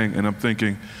he's saying, and I'm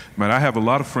thinking, man, I have a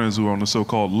lot of friends who are on the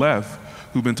so-called left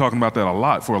who've been talking about that a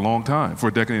lot for a long time, for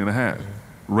a decade and a half,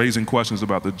 raising questions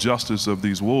about the justice of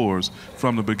these wars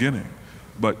from the beginning.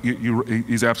 But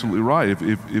he's absolutely right.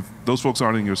 If those folks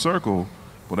aren't in your circle,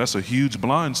 well, that's a huge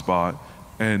blind spot.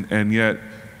 And yet,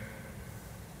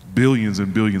 billions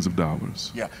and billions of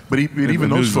dollars. Yeah, but even those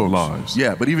millions of folks, lives.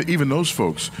 yeah, but even those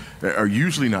folks are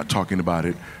usually not talking about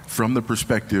it from the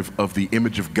perspective of the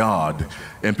image of God,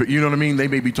 and you know what I mean. They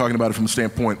may be talking about it from the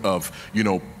standpoint of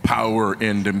power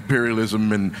and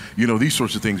imperialism and these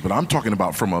sorts of things. But I'm talking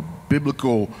about from a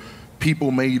biblical,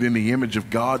 people made in the image of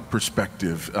God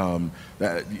perspective. And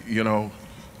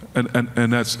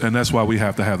that's why we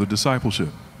have to have the discipleship.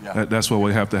 Yeah. That's why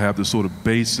we have to have this sort of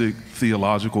basic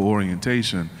theological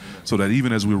orientation, so that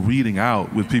even as we're reading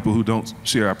out with people who don't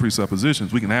share our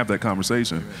presuppositions, we can have that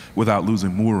conversation without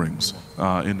losing moorings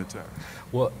in the text.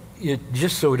 Well,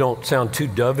 just so we don't sound too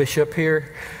dovish up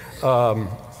here,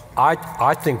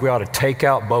 I think we ought to take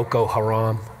out Boko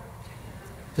Haram.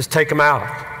 Just take them out.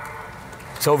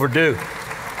 It's overdue.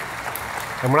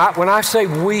 And when I say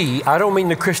we, I don't mean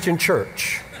the Christian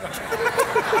church.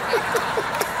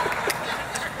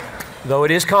 Though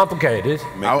it is complicated,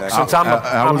 since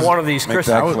I'm one of these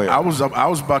Christians. I was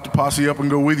about to posse up and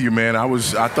go with you, man. I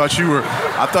thought you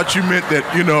meant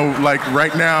that, like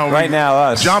right now. Right now,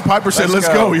 us. John Piper said, "Let's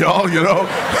go, y'all."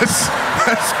 Let's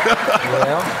go.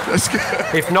 Well, Let's go.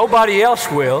 If nobody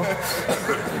else will,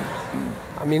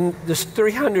 I mean, there's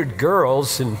 300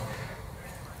 girls, and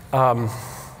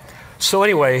so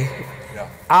anyway,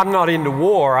 I'm not into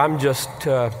war. I'm just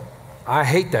I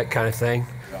hate that kind of thing.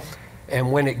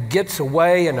 And when it gets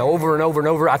away and over and over and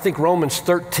over, I think Romans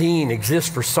 13 exists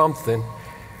for something,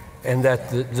 and that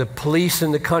the police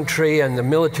in the country and the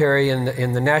military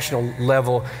in the national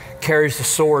level carries the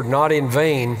sword not in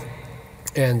vain,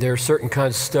 and there are certain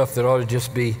kinds of stuff that ought to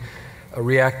just be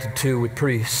reacted to with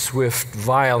pretty swift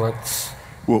violence.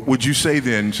 Well, would you say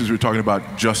then, since we're talking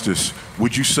about justice,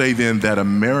 would you say then that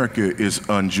America is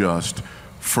unjust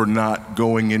for not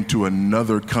going into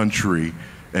another country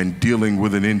and dealing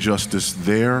with an injustice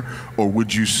there? Or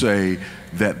would you say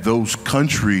that those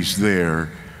countries there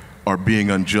are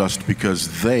being unjust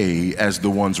because they, as the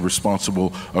ones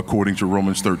responsible, according to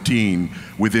Romans 13,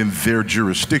 within their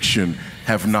jurisdiction,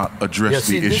 have not addressed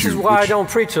the issue? This is why I don't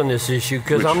preach on this issue,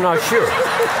 because I'm not sure.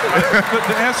 But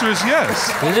the answer is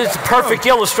yes. It's a perfect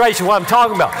illustration of what I'm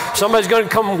talking about. Somebody's going to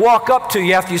come and walk up to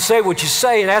you after you say what you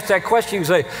say and ask that question. You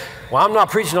can say, well, I'm not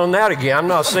preaching on that again. I'm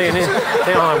not saying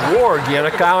anything on war again. I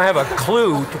don't have a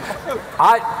clue.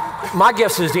 My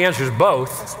guess is the answer is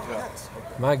both.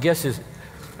 My guess is,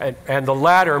 and the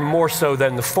latter more so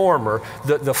than the former.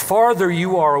 The farther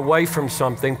you are away from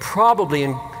something,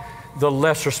 probably the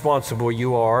less responsible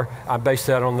you are. I base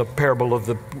that on the parable of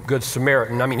the Good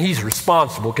Samaritan. I mean, he's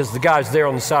responsible because the guy's there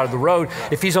on the side of the road.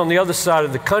 If he's on the other side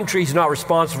of the country, he's not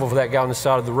responsible for that guy on the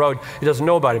side of the road. He doesn't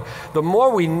know about him. The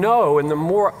more we know and the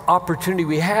more opportunity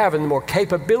we have and the more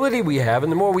capability we have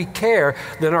and the more we care,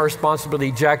 then our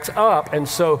responsibility jacks up. And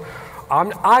so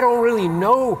I don't really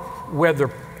know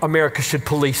whether America should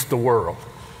police the world.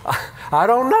 I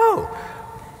don't know.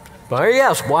 But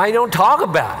yes, why don't talk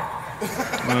about it?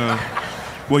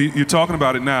 Well, you're talking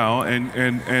about it now, and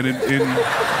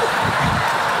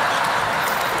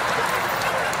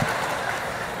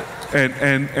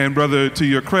brother, to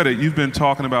your credit, you've been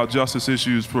talking about justice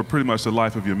issues for pretty much the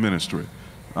life of your ministry,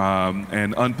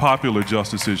 and unpopular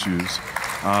justice issues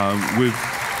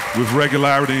with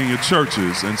regularity in your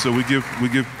churches, and so we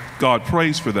give God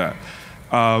praise for that.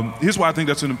 Here's why I think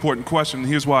that's an important question.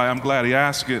 Here's why I'm glad he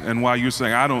asked it, and why you're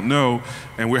saying, I don't know,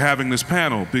 and we're having this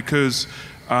panel, because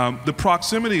the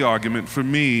proximity argument for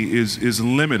me is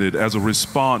limited as a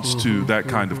response to that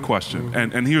kind of question.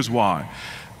 And here's why.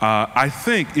 I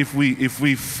think if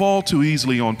we fall too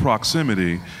easily on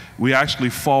proximity, we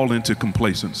actually fall into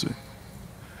complacency.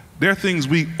 There are things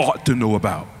we ought to know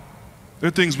about. There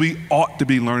are things we ought to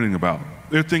be learning about.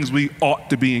 There are things we ought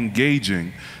to be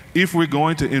engaging if we're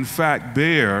going to, in fact,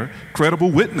 bear credible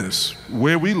witness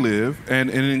where we live and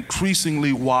in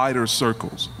increasingly wider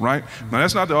circles, right? Now,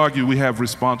 that's not to argue we have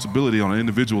responsibility on an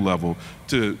individual level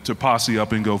to posse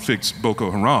up and go fix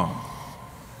Boko Haram.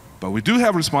 But we do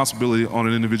have responsibility on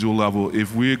an individual level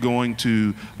if we're going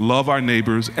to love our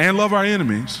neighbors and love our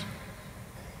enemies,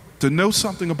 to know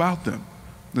something about them,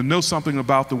 to know something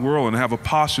about the world and have a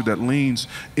posture that leans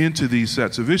into these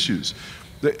sets of issues.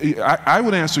 I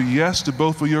would answer yes to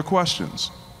both of your questions.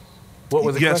 What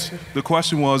was the question? The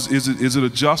question was, is it a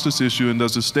justice issue, and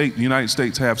does the United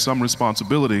States have some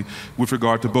responsibility with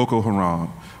regard to Boko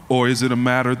Haram? Or is it a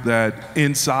matter that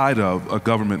inside of a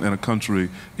government and a country,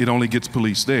 it only gets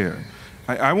policed there?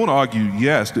 I want to argue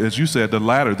yes, as you said, the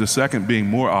latter, the second being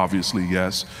more obviously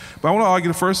yes. But I want to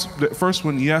argue the first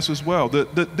one yes as well.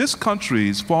 This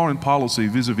country's foreign policy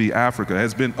vis-a-vis Africa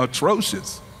has been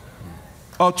atrocious.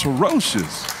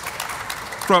 Atrocious.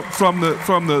 From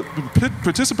the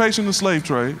participation in the slave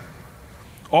trade,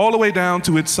 all the way down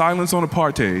to its silence on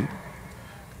apartheid,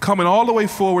 coming all the way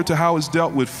forward to how it's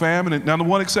dealt with famine. And now the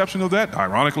one exception of that,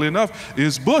 ironically enough,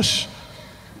 is Bush,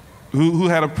 who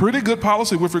had a pretty good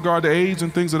policy with regard to AIDS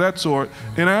and things of that sort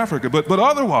in Africa. But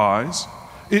otherwise,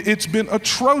 it's been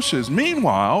atrocious.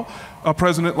 Meanwhile, a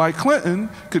president like Clinton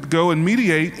could go and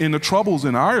mediate in the troubles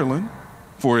in Ireland,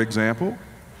 for example,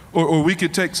 or we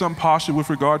could take some posture with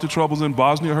regard to troubles in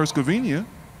Bosnia-Herzegovina.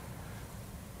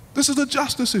 This is a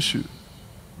justice issue,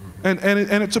 and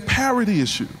it's a parity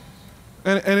issue.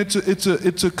 And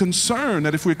it's a concern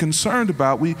that if we're concerned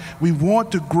about, we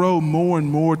want to grow more and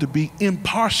more to be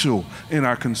impartial in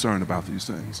our concern about these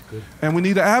things. And we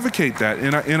need to advocate that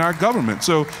in our government.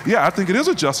 So yeah, I think it is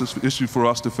a justice issue for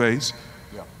us to face.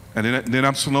 Yeah. And then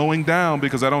I'm slowing down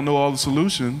because I don't know all the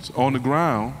solutions on the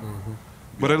ground. Mm-hmm.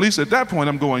 But at least at that point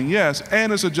I'm going, yes,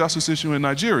 and it's a justice issue in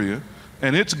Nigeria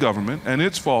and its government and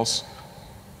its false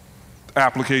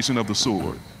application of the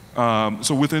sword.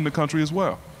 So within the country as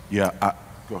well. Yeah,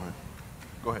 go ahead.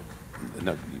 Go ahead.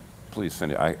 No, please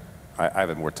finish. I have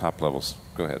a more top levels.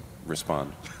 Go ahead,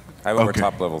 respond. I have a more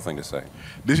top level thing to say.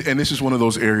 This is one of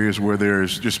those areas where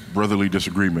there's just brotherly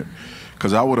disagreement,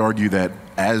 because I would argue that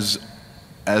as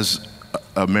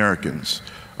Americans,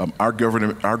 our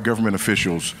government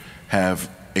officials have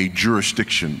a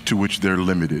jurisdiction to which they're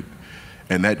limited,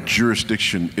 and that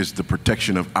jurisdiction is the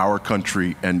protection of our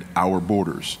country and our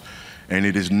borders. And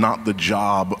it is not the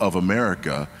job of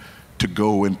America to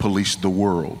go and police the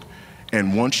world.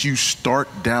 And once you start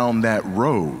down that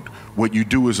road, what you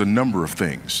do is a number of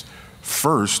things.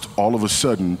 First, all of a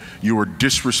sudden, you are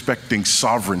disrespecting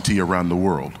sovereignty around the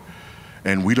world.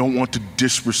 And we don't want to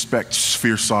disrespect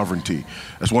sphere sovereignty.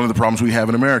 That's one of the problems we have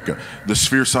in America. The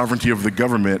sphere sovereignty of the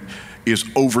government is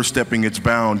overstepping its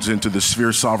bounds into the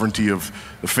sphere sovereignty of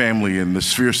the family and the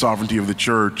sphere sovereignty of the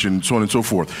church and so on and so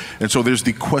forth. And so there's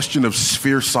the question of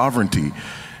sphere sovereignty.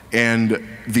 And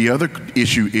the other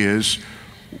issue is,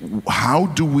 how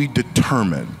do we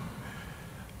determine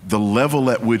the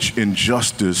level at which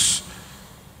injustice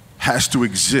has to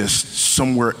exist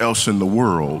somewhere else in the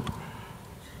world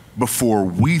before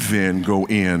we then go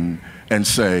in and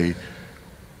say,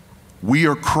 we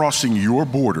are crossing your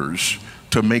borders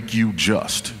to make you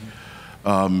just?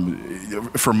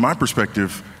 From my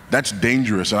perspective, that's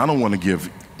dangerous. And I don't want to give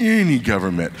any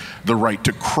government the right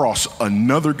to cross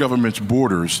another government's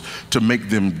borders to make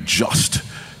them just.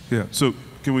 Yeah, so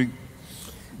can we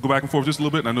go back and forth just a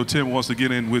little bit? And I know Tim wants to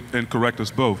get in with and correct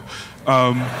us both.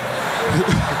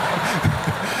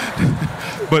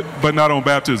 But not on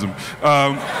baptism.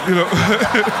 No,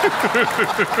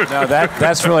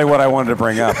 that's really what I wanted to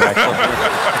bring up, actually.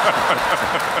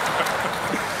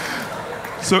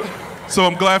 So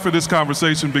I'm glad for this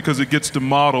conversation because it gets to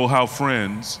model how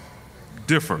friends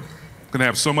differ, can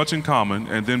have so much in common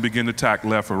and then begin to tack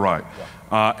left or right.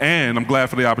 And I'm glad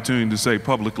for the opportunity to say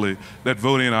publicly that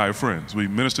Vody and I are friends. We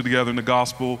minister together in the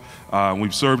gospel,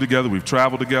 we've served together, we've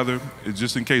traveled together. It's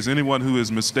just in case anyone who has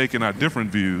mistaken our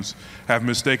different views have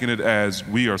mistaken it as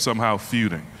we are somehow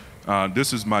feuding.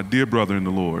 This is my dear brother in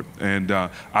the Lord, and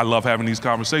I love having these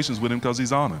conversations with him because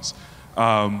he's honest.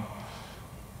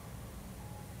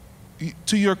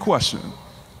 To your question,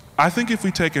 I think if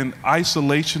we take an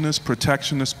isolationist,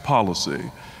 protectionist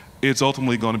policy, it's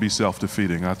ultimately going to be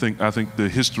self-defeating. I think the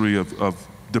history of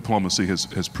diplomacy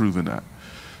has proven that.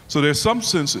 So there's some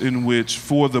sense in which,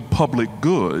 for the public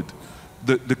good,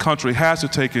 the country has to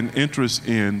take an interest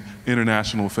in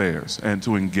international affairs and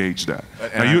to engage that.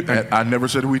 I never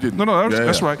said we didn't. No,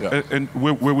 that's right. Yeah. And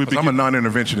where we begin, I'm a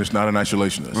non-interventionist, not an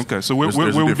isolationist. Okay, so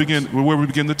where we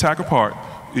begin to tack apart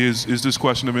is this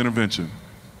question of intervention.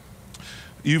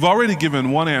 You've already given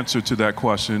one answer to that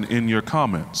question in your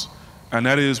comments, and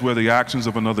that is where the actions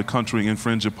of another country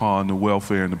infringe upon the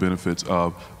welfare and the benefits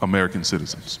of American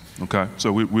citizens. Okay,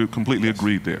 so we're completely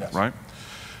agreed there, right?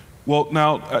 Well,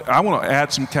 now I want to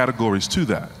add some categories to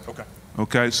that.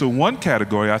 Okay, so one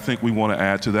category I think we want to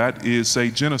add to that is, say,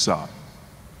 genocide.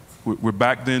 We're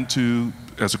back then to,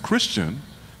 as a Christian,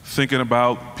 thinking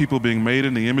about people being made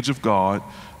in the image of God,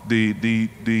 the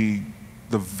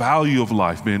value of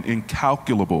life being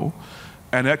incalculable,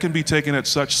 and that can be taken at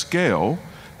such scale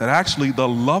that actually the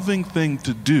loving thing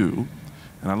to do,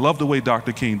 and I love the way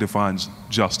Dr. King defines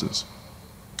justice.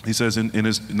 He says in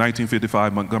his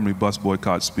 1955 Montgomery bus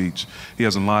boycott speech, he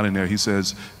has a line in there, he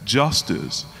says,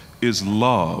 justice is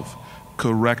love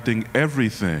correcting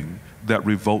everything that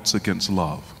revolts against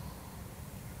love.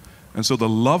 And so the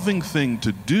loving thing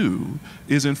to do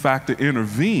is, in fact, to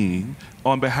intervene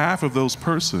on behalf of those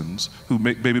persons who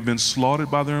maybe been slaughtered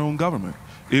by their own government.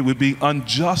 It would be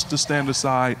unjust to stand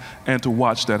aside and to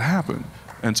watch that happen.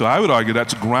 And so I would argue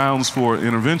that's grounds for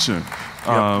intervention.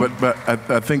 But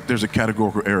I think there's a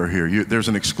categorical error here. There's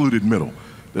an excluded middle.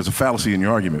 There's a fallacy in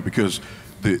your argument, because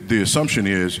the assumption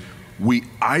is we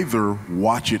either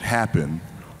watch it happen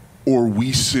or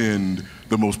we send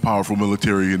the most powerful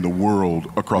military in the world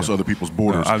across other people's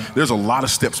borders. There's a lot of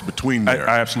steps between there.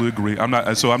 I absolutely agree. I'm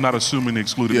not assuming the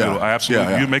excluded middle. I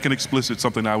absolutely. You're making explicit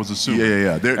something I was assuming.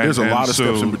 There's a lot of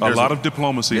steps. A lot of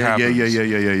diplomacy happens.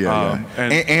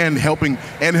 And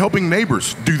helping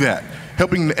neighbors do that.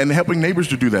 Helping neighbors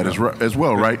to do that as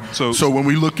well, right? So when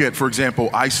we look at, for example,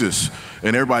 ISIS,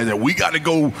 and everybody that we got to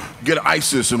go get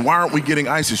ISIS, and why aren't we getting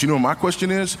ISIS? You know what my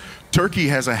question is? Turkey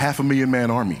has a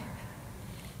 500,000-man army.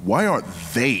 Why aren't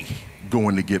they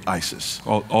going to get ISIS?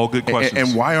 All good questions.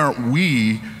 And why aren't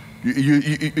we?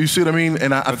 You see what I mean?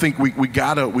 And I think we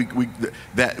gotta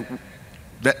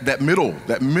that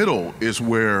middle is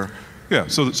where. Yeah.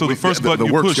 So the first button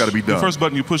the work's got to be done. The first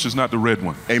button you push is not the red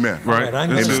one. Amen. Right. I'm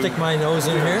going to stick my nose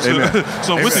in here.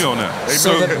 So I'm with you on that.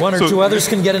 So that one or two others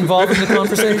can get involved in the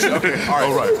conversation. Okay.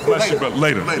 All right. Bless you, brother.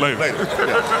 Later. Yeah, later.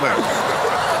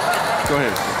 Go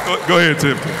ahead. Go ahead,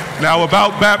 Tim. Now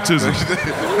about baptism.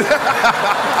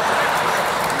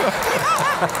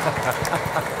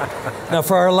 Now,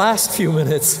 for our last few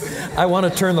minutes, I want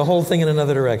to turn the whole thing in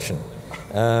another direction.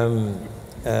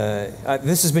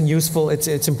 This has been useful.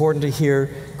 It's important to hear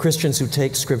Christians who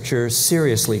take Scripture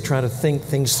seriously, try to think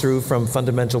things through from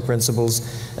fundamental principles,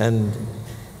 and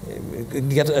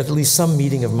get at least some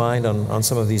meeting of mind on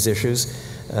some of these issues.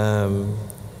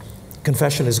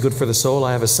 Confession is good for the soul.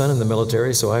 I have a son in the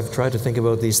military, so I've tried to think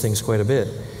about these things quite a bit.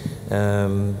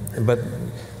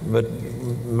 But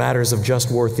matters of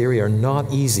just war theory are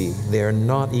not easy. They are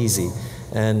not easy.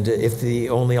 And if the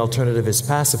only alternative is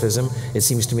pacifism, it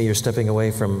seems to me you're stepping away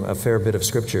from a fair bit of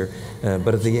Scripture.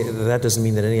 But that doesn't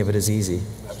mean that any of it is easy.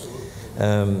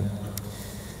 But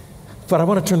I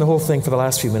want to turn the whole thing for the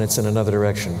last few minutes in another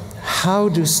direction. How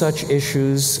do such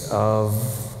issues of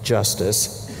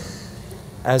justice,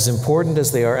 as important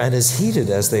as they are and as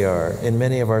heated as they are in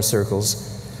many of our circles,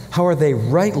 how are they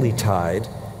rightly tied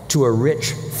to a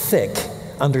rich, thick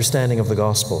understanding of the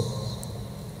gospel?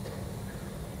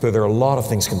 There are a lot of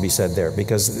things can be said there,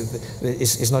 because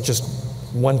it's not just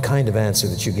one kind of answer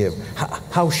that you give.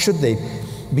 How should they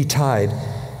be tied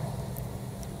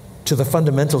to the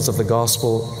fundamentals of the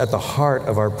gospel at the heart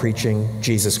of our preaching,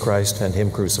 Jesus Christ and Him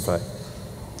crucified?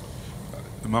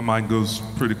 My mind goes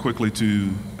pretty quickly to,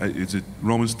 is it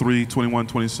Romans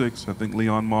 3:21-26? I think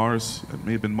Leon Mars, it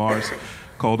may have been Mars,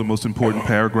 called the most important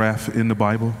paragraph in the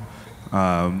Bible,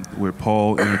 where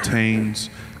Paul entertains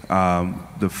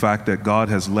the fact that God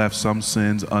has left some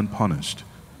sins unpunished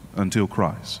until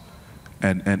Christ.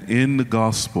 And in the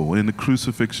gospel, in the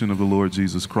crucifixion of the Lord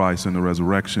Jesus Christ and the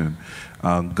resurrection,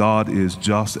 God is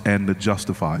just and the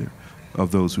justifier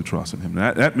of those who trust in Him.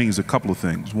 That means a couple of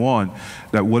things. One,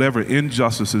 that whatever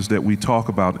injustices that we talk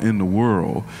about in the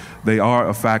world, they are,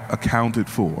 in fact, accounted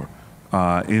for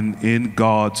in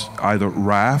God's either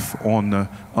wrath on the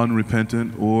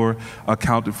unrepentant or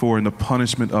accounted for in the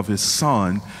punishment of His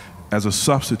Son as a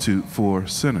substitute for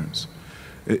sinners.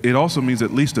 It also means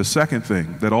at least a second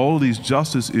thing, that all of these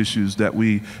justice issues that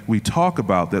we talk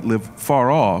about that live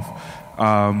far off,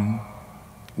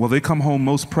 they come home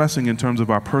most pressing in terms of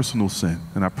our personal sin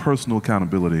and our personal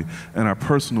accountability and our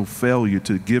personal failure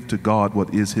to give to God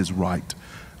what is His right.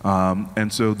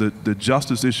 And so the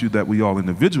justice issue that we all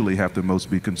individually have to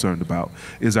most be concerned about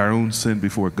is our own sin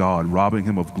before God, robbing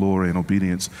Him of glory and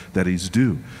obedience that He's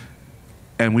due.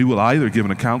 And we will either give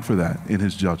an account for that in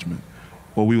His judgment,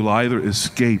 or we will either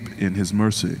escape in His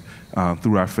mercy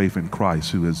through our faith in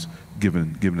Christ, who has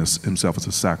given us Himself as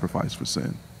a sacrifice for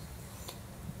sin.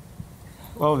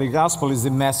 Well, the gospel is the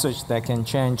message that can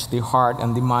change the heart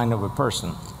and the mind of a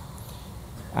person.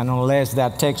 And unless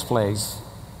that takes place,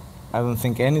 I don't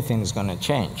think anything is going to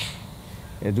change.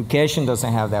 Education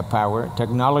doesn't have that power.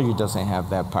 Technology doesn't have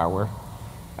that power.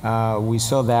 We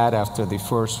saw that after the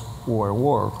First World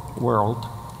War.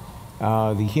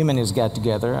 The humanists got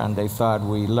together and they thought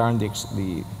we learned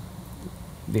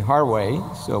the hard way,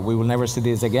 so we will never see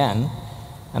this again.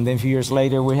 And then a few years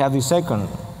later, we have the Second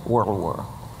World War.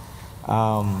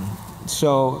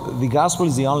 So the gospel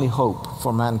is the only hope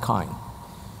for mankind.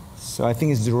 So I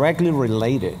think it's directly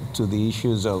related to the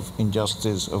issues of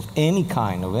injustice of any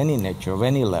kind, of any nature, of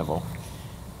any level.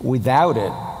 Without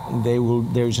it,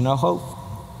 there is no hope.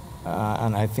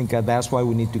 And I think that's why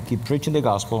we need to keep preaching the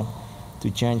gospel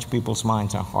to change people's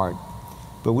minds and heart.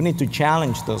 But we need to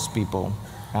challenge those people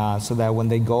so that when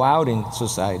they go out in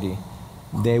society,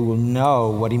 they will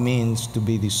know what it means to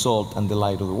be the salt and the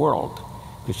light of the world.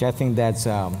 Because I think that's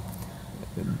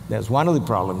That's one of the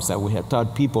problems, that we have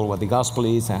taught people what the gospel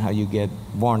is and how you get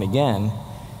born again,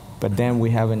 but then we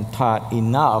haven't taught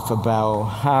enough about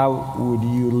how would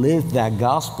you live that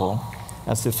gospel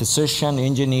as a physician,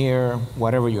 engineer,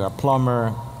 whatever you are,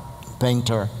 plumber,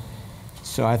 painter.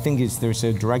 So I think there's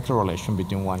a direct relation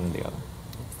between one and the other.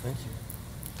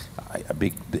 Thank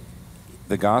you.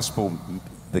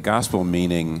 The gospel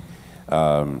meaning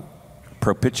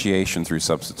propitiation through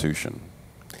substitution,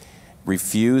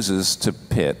 refuses to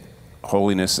pit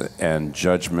holiness and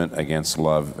judgment against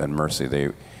love and mercy.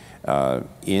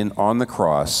 On the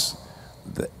cross,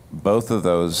 both of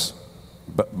those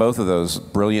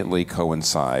brilliantly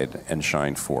coincide and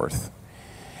shine forth.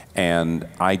 And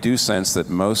I do sense that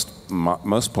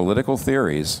most political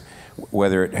theories,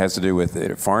 whether it has to do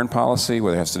with foreign policy,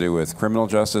 whether it has to do with criminal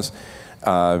justice,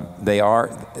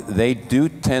 they do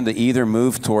tend to either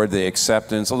move toward the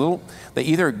acceptance they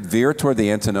either veer toward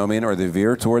the antinomian or they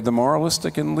veer toward the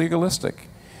moralistic and legalistic.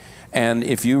 And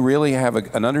if you really have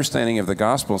an understanding of the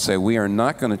gospel and say, we are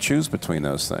not going to choose between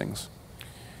those things,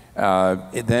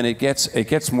 then it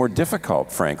gets more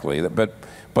difficult, frankly.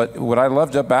 But what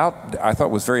I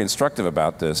thought was very instructive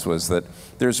about this was that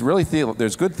there's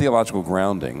good theological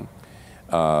grounding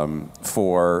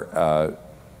for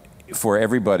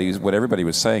what everybody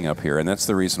was saying up here, and that's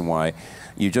the reason why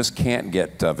you just can't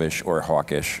get dovish or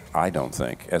hawkish, I don't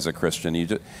think, as a Christian.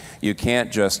 You can't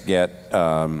just get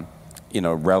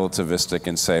relativistic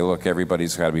and say, look,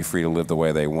 everybody's got to be free to live the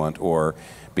way they want, or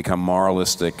become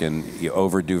moralistic and you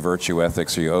overdo virtue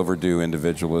ethics or you overdo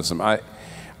individualism. I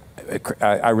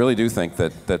really do think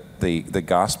that the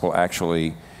gospel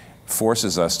actually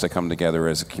forces us to come together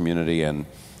as a community and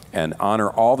honor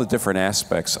all the different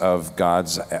aspects of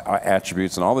God's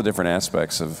attributes and all the different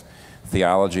aspects of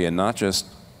theology, and not just,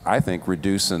 I think,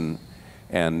 reduce and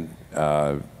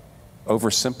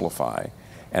oversimplify.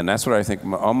 And that's what I think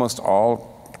almost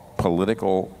all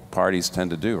political parties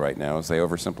tend to do right now, is they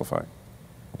oversimplify.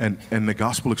 And the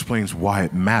gospel explains why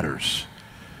it matters.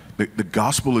 The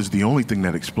gospel is the only thing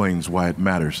that explains why it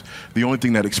matters, the only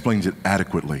thing that explains it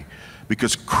adequately,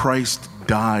 because Christ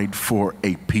died for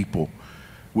a people.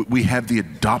 We have the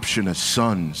adoption as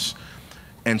sons.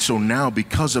 And so now,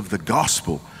 because of the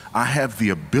gospel, I have the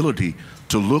ability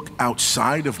to look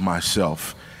outside of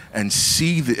myself and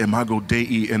see the imago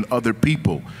Dei in other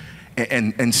people,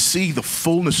 and see the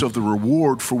fullness of the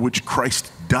reward for which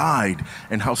Christ died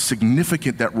and how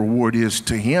significant that reward is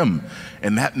to him.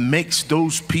 And that makes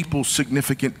those people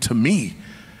significant to me.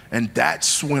 And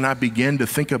that's when I began to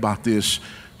think about this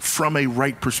from a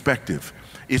right perspective.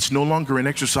 It's no longer an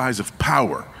exercise of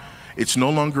power. It's no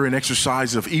longer an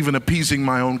exercise of even appeasing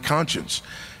my own conscience.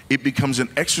 It becomes an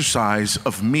exercise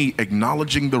of me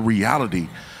acknowledging the reality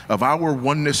of our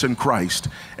oneness in Christ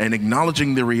and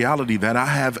acknowledging the reality that I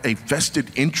have a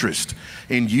vested interest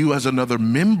in you as another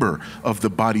member of the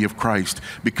body of Christ,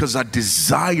 because I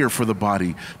desire for the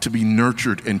body to be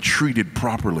nurtured and treated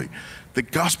properly. The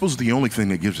gospel's the only thing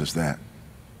that gives us that.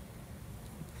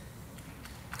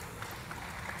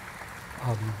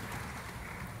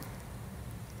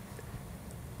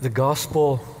 The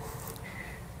gospel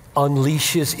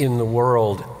unleashes in the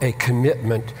world a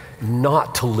commitment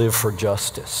not to live for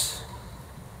justice,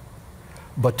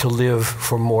 but to live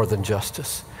for more than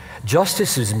justice.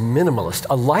 Justice is minimalist.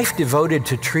 A life devoted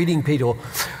to treating people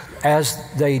as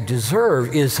they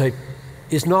deserve is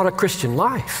not a Christian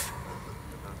life.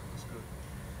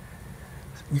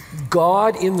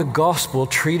 God in the gospel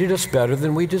treated us better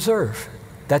than we deserve.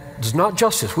 That is not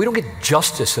justice. We don't get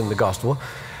justice in the gospel.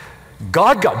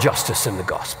 God got justice in the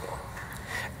gospel.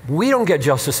 We don't get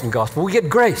justice in the gospel. We get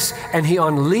grace. And he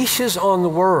unleashes on the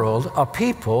world a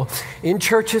people in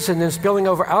churches and then spilling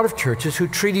over out of churches who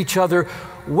treat each other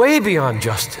way beyond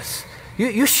justice.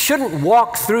 You shouldn't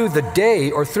walk through the day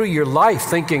or through your life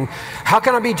thinking, how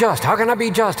can I be just? How can I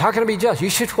be just? How can I be just? You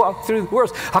should walk through the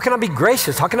world. How can I be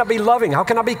gracious? How can I be loving? How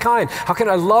can I be kind? How can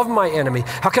I love my enemy?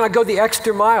 How can I go the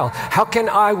extra mile? How can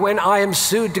I, when I am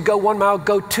sued to go 1 mile,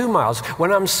 go 2 miles?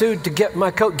 When I'm sued to get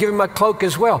my coat, give him my cloak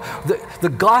as well. The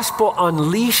gospel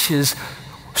unleashes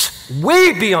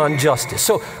way beyond justice.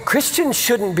 So Christians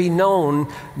shouldn't be known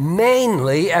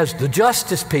mainly as the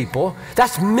justice people.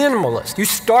 That's minimalist. You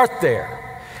start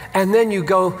there, and then you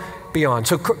go beyond.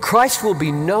 So Christ will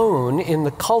be known in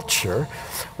the culture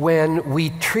when we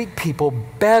treat people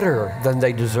better than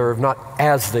they deserve, not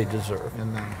as they deserve.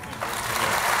 Amen.